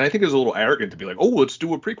 Like, and I think it's a little arrogant to be like, oh, let's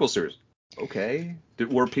do a prequel series. Okay,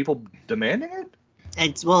 were people demanding it?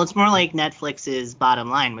 It's more like Netflix's bottom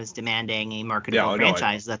line was demanding a marketable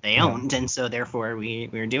franchise that they owned, and so therefore we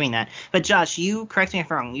were doing that. But Josh, you correct me if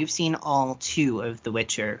I'm wrong. You've seen all 2 of the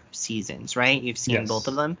Witcher seasons, right? You've seen both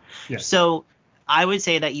of them. Yes. So I would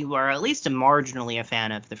say that you are at least marginally a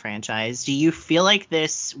fan of the franchise. Do you feel like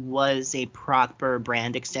this was a proper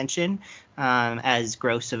brand extension, as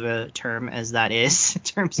gross of a term as that is in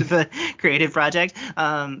terms of a creative project?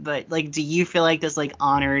 But like, do you feel like this like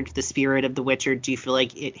honored the spirit of The Witcher? Do you feel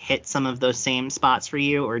like it hit some of those same spots for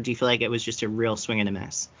you, or do you feel like it was just a real swing and a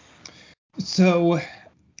miss? So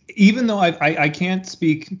even though I can't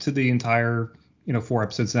speak to the entire 4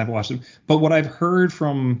 episodes and I've watched them, but what I've heard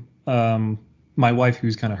from my wife,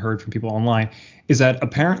 who's kind of heard from people online, is that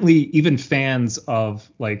apparently even fans of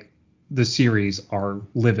like the series are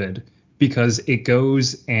livid because it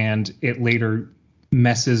goes and it later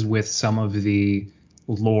messes with some of the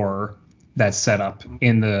lore that's set up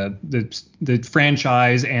in the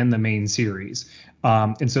franchise and the main series.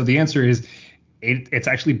 And so the answer is it's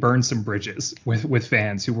actually burned some bridges with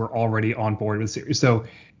fans who were already on board with the series. So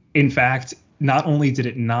in fact, not only did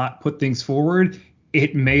it not put things forward,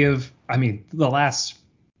 it may have, I mean, the last,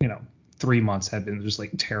 3 months have been just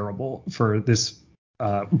like terrible for this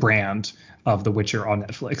brand of The Witcher on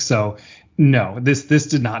Netflix. So no, this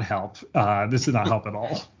did not help. This did not help at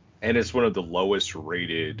all. And it's one of the lowest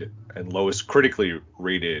rated and lowest critically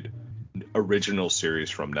rated original series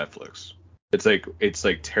from Netflix. It's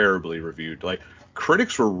like terribly reviewed. Like,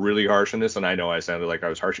 critics were really harsh on this, and I know I sounded like I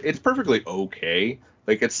was harsh. It's perfectly okay.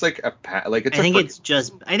 Like, it's like I think it's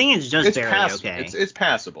just barely okay. It's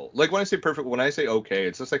passable. Like, when I say perfect, when I say okay,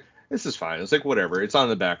 it's just like, this is fine. It's like, whatever. It's on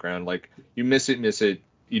the background. Like, you miss it.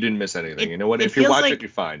 You didn't miss anything. You know what? If you watch it, you're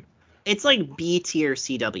fine. It's like B tier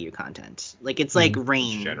CW content. Like, it's like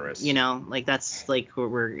Rain. Generous. Like that's like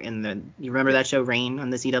we're in the. You remember that show Rain on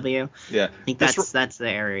the CW? Yeah. I think that's the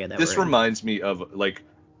area that. This reminds me of like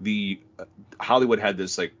the Hollywood had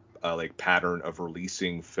this like pattern of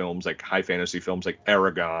releasing films, like high fantasy films, like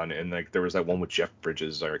Aragon, and like there was that one with Jeff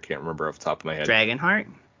Bridges, or I can't remember off the top of my head. Dragonheart?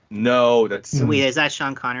 No, that's. Wait, is that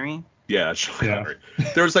Sean Connery? Yeah, Sean Connery.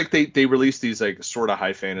 There was like they released these like sort of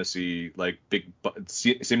high fantasy, like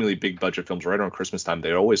seemingly big budget films right around Christmas time.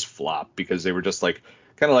 They always flop because they were just like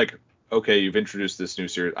kind of like okay, you've introduced this new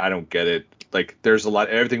series. I don't get it. Like, there's a lot.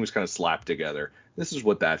 Everything was kind of slapped together. This is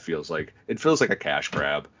what that feels like. It feels like a cash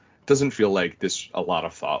grab. It doesn't feel like a lot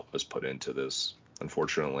of thought was put into this,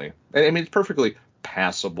 unfortunately. And I mean, it's perfectly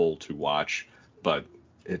passable to watch, but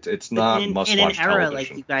it's not must-watch television. In an era,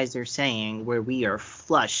 like you guys are saying, where we are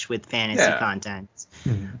flush with fantasy content,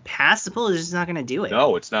 passable is just not going to do it.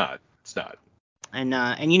 No, it's not. It's not. And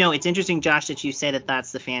it's interesting, Josh, that you say that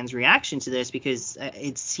that's the fans' reaction to this, because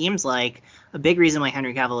it seems like a big reason why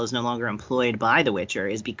Henry Cavill is no longer employed by The Witcher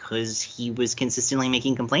is because he was consistently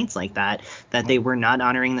making complaints like that they were not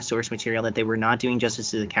honoring the source material, that they were not doing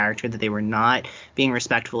justice to the character, that they were not being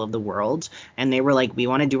respectful of the world. And they were like, we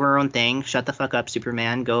want to do our own thing. Shut the fuck up,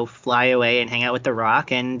 Superman. Go fly away and hang out with The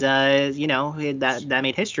Rock. And, that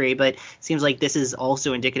made history. But it seems like this is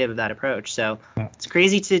also indicative of that approach. So it's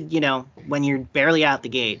crazy to, when you're barely out the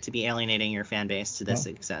gate, to be alienating your fan base to this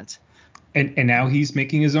extent. And now he's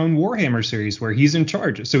making his own Warhammer series where he's in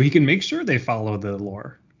charge, so he can make sure they follow the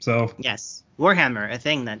lore. So yes, Warhammer, a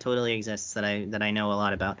thing that totally exists that I know a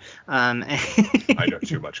lot about. I know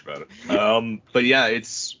too much about it. But yeah,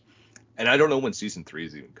 and I don't know when season 3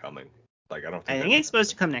 is even coming. Like, I think it's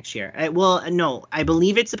supposed to come next year. No, I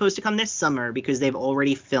believe it's supposed to come this summer because they've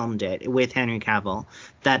already filmed it with Henry Cavill.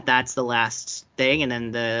 That's the last thing, and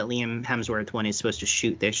then the Liam Hemsworth one is supposed to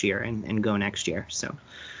shoot this year and go next year. So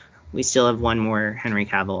we still have one more Henry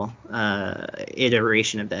Cavill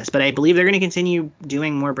iteration of this. But I believe they're going to continue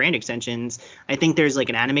doing more brand extensions. I think there's like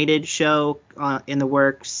an animated show in the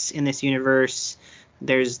works in this universe.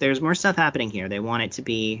 There's more stuff happening here. They want it to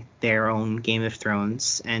be their own Game of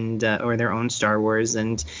Thrones and or their own Star Wars.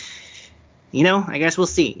 And, I guess we'll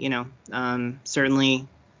see. Certainly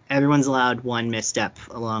everyone's allowed one misstep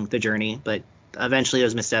along the journey, but eventually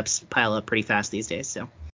those missteps pile up pretty fast these days. So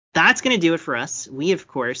that's going to do it for us. We, of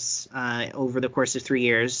course, over the course of 3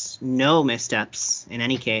 years, no missteps in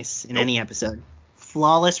any case, in any episode.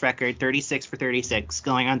 Flawless record, 36 for 36,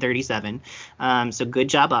 going on 37. So good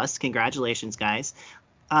job, us. Congratulations, guys.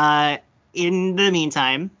 In the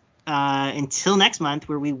meantime, until next month,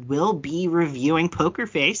 where we will be reviewing Poker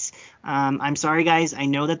Face. I'm sorry, guys. I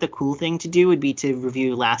know that the cool thing to do would be to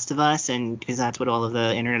review Last of Us, and because that's what all of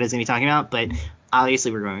the internet is going to be talking about, but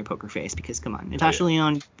obviously we're going with Poker Face because, come on, Natasha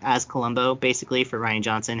Lyonne as Columbo, basically, for Rian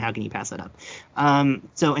Johnson. How can you pass that up?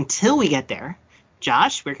 So until we get there,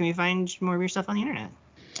 Josh, where can we find more of your stuff on the internet?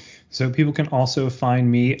 So people can also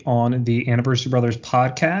find me on the Anniversary Brothers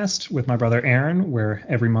podcast with my brother Aaron, where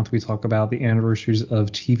every month we talk about the anniversaries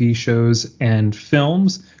of TV shows and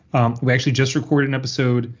films. We actually just recorded an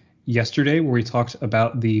episode yesterday where we talked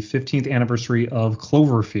about the 15th anniversary of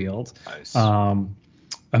Cloverfield, nice.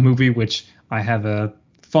 A movie which I have a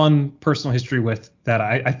fun personal history with that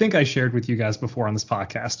I think I shared with you guys before on this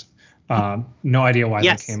podcast. No idea why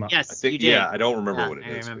that came up. Yes, I think, you did. I don't remember what it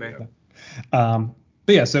is. I remember.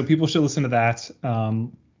 But yeah, so people should listen to that.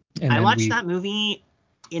 And I watched that movie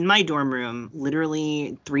in my dorm room,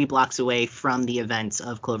 literally 3 blocks away from the events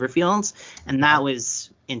of Cloverfield, and that was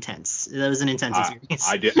intense. That was an intense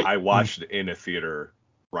experience. I watched it in a theater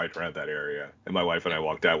right around that area, and my wife and I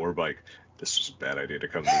walked out. We're like, this was a bad idea to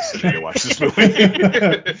come to the city to watch this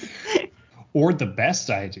movie. Or the best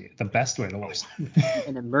idea, the best way to watch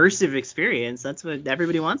an immersive experience. That's what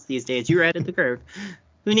everybody wants these days. You're right at the curve.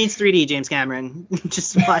 Who needs 3D, James Cameron?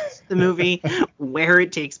 Just watch the movie where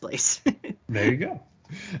it takes place. There you go.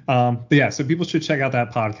 But yeah, so people should check out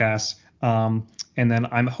that podcast. And then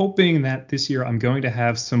I'm hoping that this year I'm going to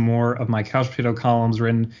have some more of my Couch Potato columns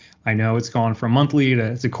written. I know it's gone from monthly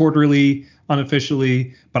to quarterly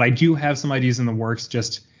unofficially, but I do have some ideas in the works.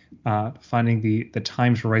 Just finding the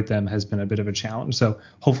time to write them has been a bit of a challenge. So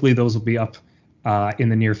hopefully those will be up in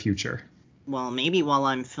the near future. Well, maybe while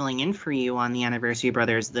I'm filling in for you on the Anniversary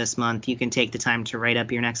Brothers this month, you can take the time to write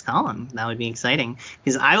up your next column. That would be exciting,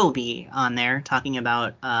 because I will be on there talking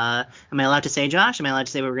about, am I allowed to say, Josh? Am I allowed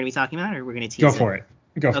to say what we're going to be talking about, or we're going to tease Go for it.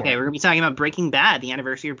 Okay, we're going to be talking about Breaking Bad, the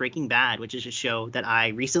anniversary of Breaking Bad, which is a show that I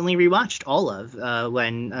recently rewatched all of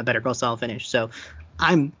when Better Call Saul finished. So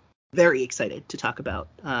I'm very excited to talk about.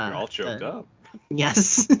 You're all choked up.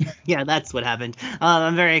 Yes. Yeah, that's what happened.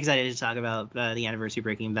 I'm very excited to talk about the anniversary of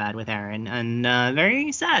Breaking Bad with Aaron, and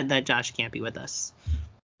very sad that Josh can't be with us.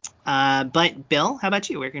 But Bill, how about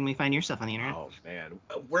you? Where can we find your stuff on the internet? Oh man,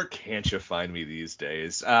 where can't you find me these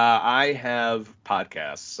days? I have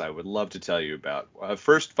podcasts I would love to tell you about.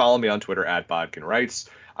 First, follow me on Twitter @BodkinWrites.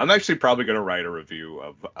 I'm actually probably going to write a review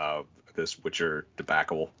of this Witcher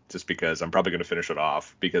debacle, just because I'm probably going to finish it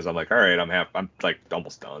off, because I'm like, all right, I'm like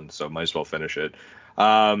almost done, so might as well finish it.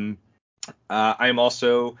 I am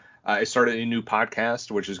also I started a new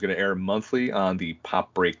podcast, which is going to air monthly on the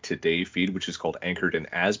Pop Break Today feed, which is called Anchored in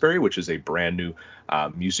Asbury, which is a brand new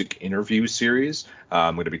music interview series.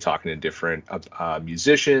 I'm going to be talking to different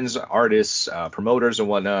musicians, artists, promoters, and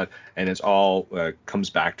whatnot, and it's all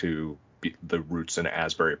comes back to the roots in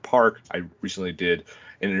Asbury Park. I recently did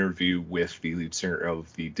an interview with the lead singer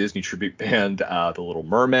of the Disney tribute band, The Little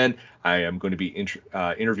Mermen. I am going to be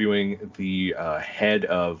interviewing the head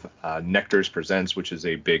of Nectars Presents, which is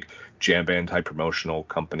a big jam band type promotional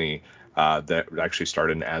company that actually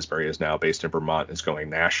started in Asbury, is now based in Vermont, is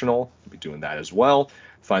going national. I'll be doing that as well.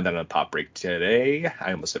 Find that on Pop Break Today.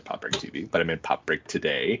 I almost said Pop Break TV, but I meant Pop Break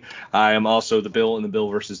Today. I am also the Bill and the Bill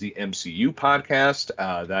versus the MCU podcast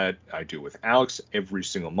that I do with Alex every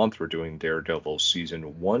single month. We're doing Daredevil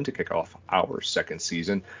season 1 to kick off our second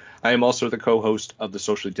season. I am also the co-host of the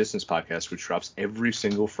Socially Distanced podcast, which drops every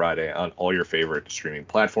single Friday on all your favorite streaming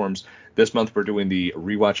platforms. This month we're doing the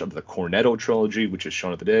rewatch of the Cornetto trilogy, which is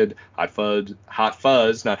Shaun of the Dead, Hot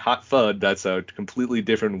Fuzz, not Hot Fudd. That's a completely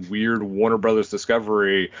different, weird Warner Brothers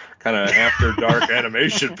Discovery kind of after dark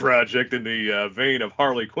animation project in the vein of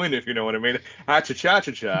Harley Quinn, if you know what I mean.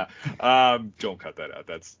 Cha-cha-cha-cha-cha. Don't cut that out.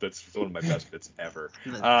 That's one of my best bits ever.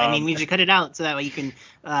 I mean, we should cut it out so that way you can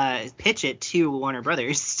pitch it to Warner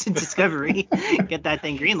Brothers Discovery, get that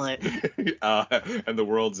thing greenlit. And The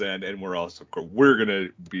World's End, and we're gonna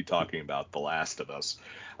be talking about The Last of Us.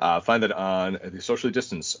 Find that on the Socially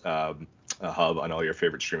Distance hub on all your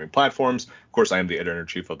favorite streaming platforms. Of course, I am the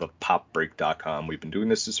editor-in-chief of the popbreak.com. We've been doing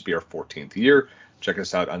this. This will be our 14th year. Check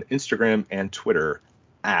us out on Instagram and Twitter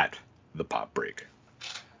at the Pop Break.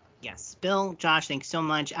 Yes, Bill, Josh, thanks so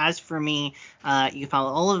much. As for me, you can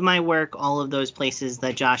follow all of my work, all of those places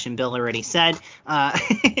that Josh and Bill already said.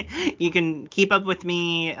 You can keep up with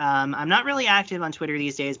me. I'm not really active on Twitter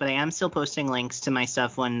these days, but I am still posting links to my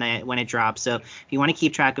stuff when it drops. So if you want to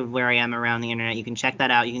keep track of where I am around the internet, you can check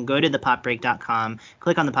that out. You can go to thepopbreak.com,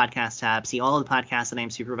 click on the podcast tab, see all of the podcasts that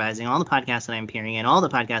I'm supervising, all the podcasts that I'm appearing in, all the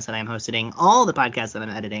podcasts that I'm hosting, all the podcasts that I'm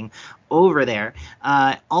editing over there.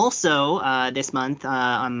 Also, this month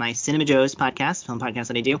on my Cinema Joe's podcast, film podcast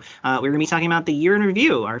that I do, we're going to be talking about the year in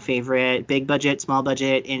review, our favorite big budget, small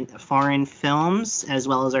budget in foreign films, as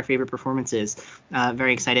well as our favorite performances.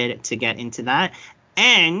 Very excited to get into that.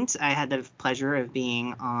 And I had the pleasure of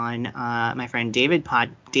being on my friend David's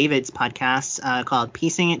podcast called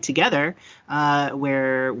Piecing It Together,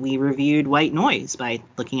 where we reviewed White Noise by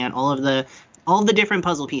looking at all the different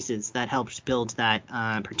puzzle pieces that helped build that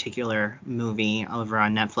particular movie over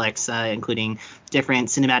on Netflix, including different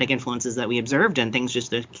cinematic influences that we observed and things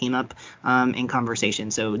just that came up in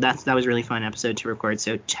conversation. So that was a really fun episode to record.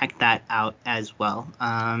 So check that out as well.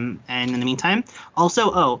 And in the meantime,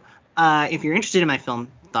 also, if you're interested in my film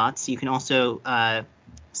thoughts, you can also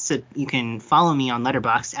you can follow me on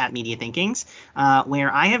Letterboxd at Media Thinkings,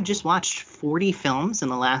 where I have just watched 40 films in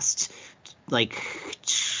the last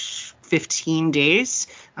 15 days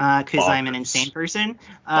because I'm an insane person.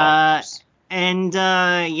 Yeah,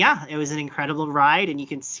 it was an incredible ride, and you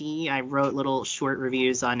can see I wrote little short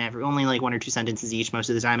reviews on only 1 or 2 sentences each most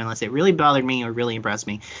of the time, unless it really bothered me or really impressed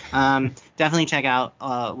me. Definitely check out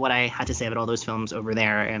what I had to say about all those films over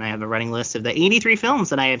there, and I have a running list of the 83 films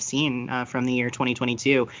that I have seen from the year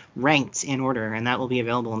 2022 ranked in order, and that will be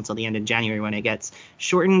available until the end of January when it gets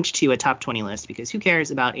shortened to a top 20 list, because who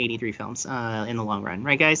cares about 83 films in the long run,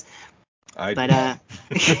 right, guys? I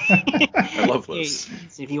love those.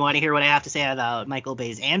 If you want to hear what I have to say about Michael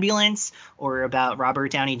Bay's Ambulance, or about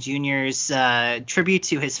Robert Downey Jr.'s tribute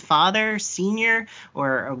to his father, Senior,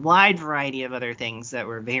 or a wide variety of other things that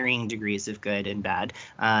were varying degrees of good and bad,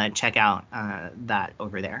 check out that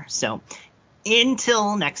over there. So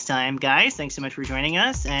until next time, guys, thanks so much for joining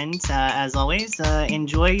us. And as always,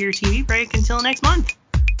 enjoy your TV break until next month.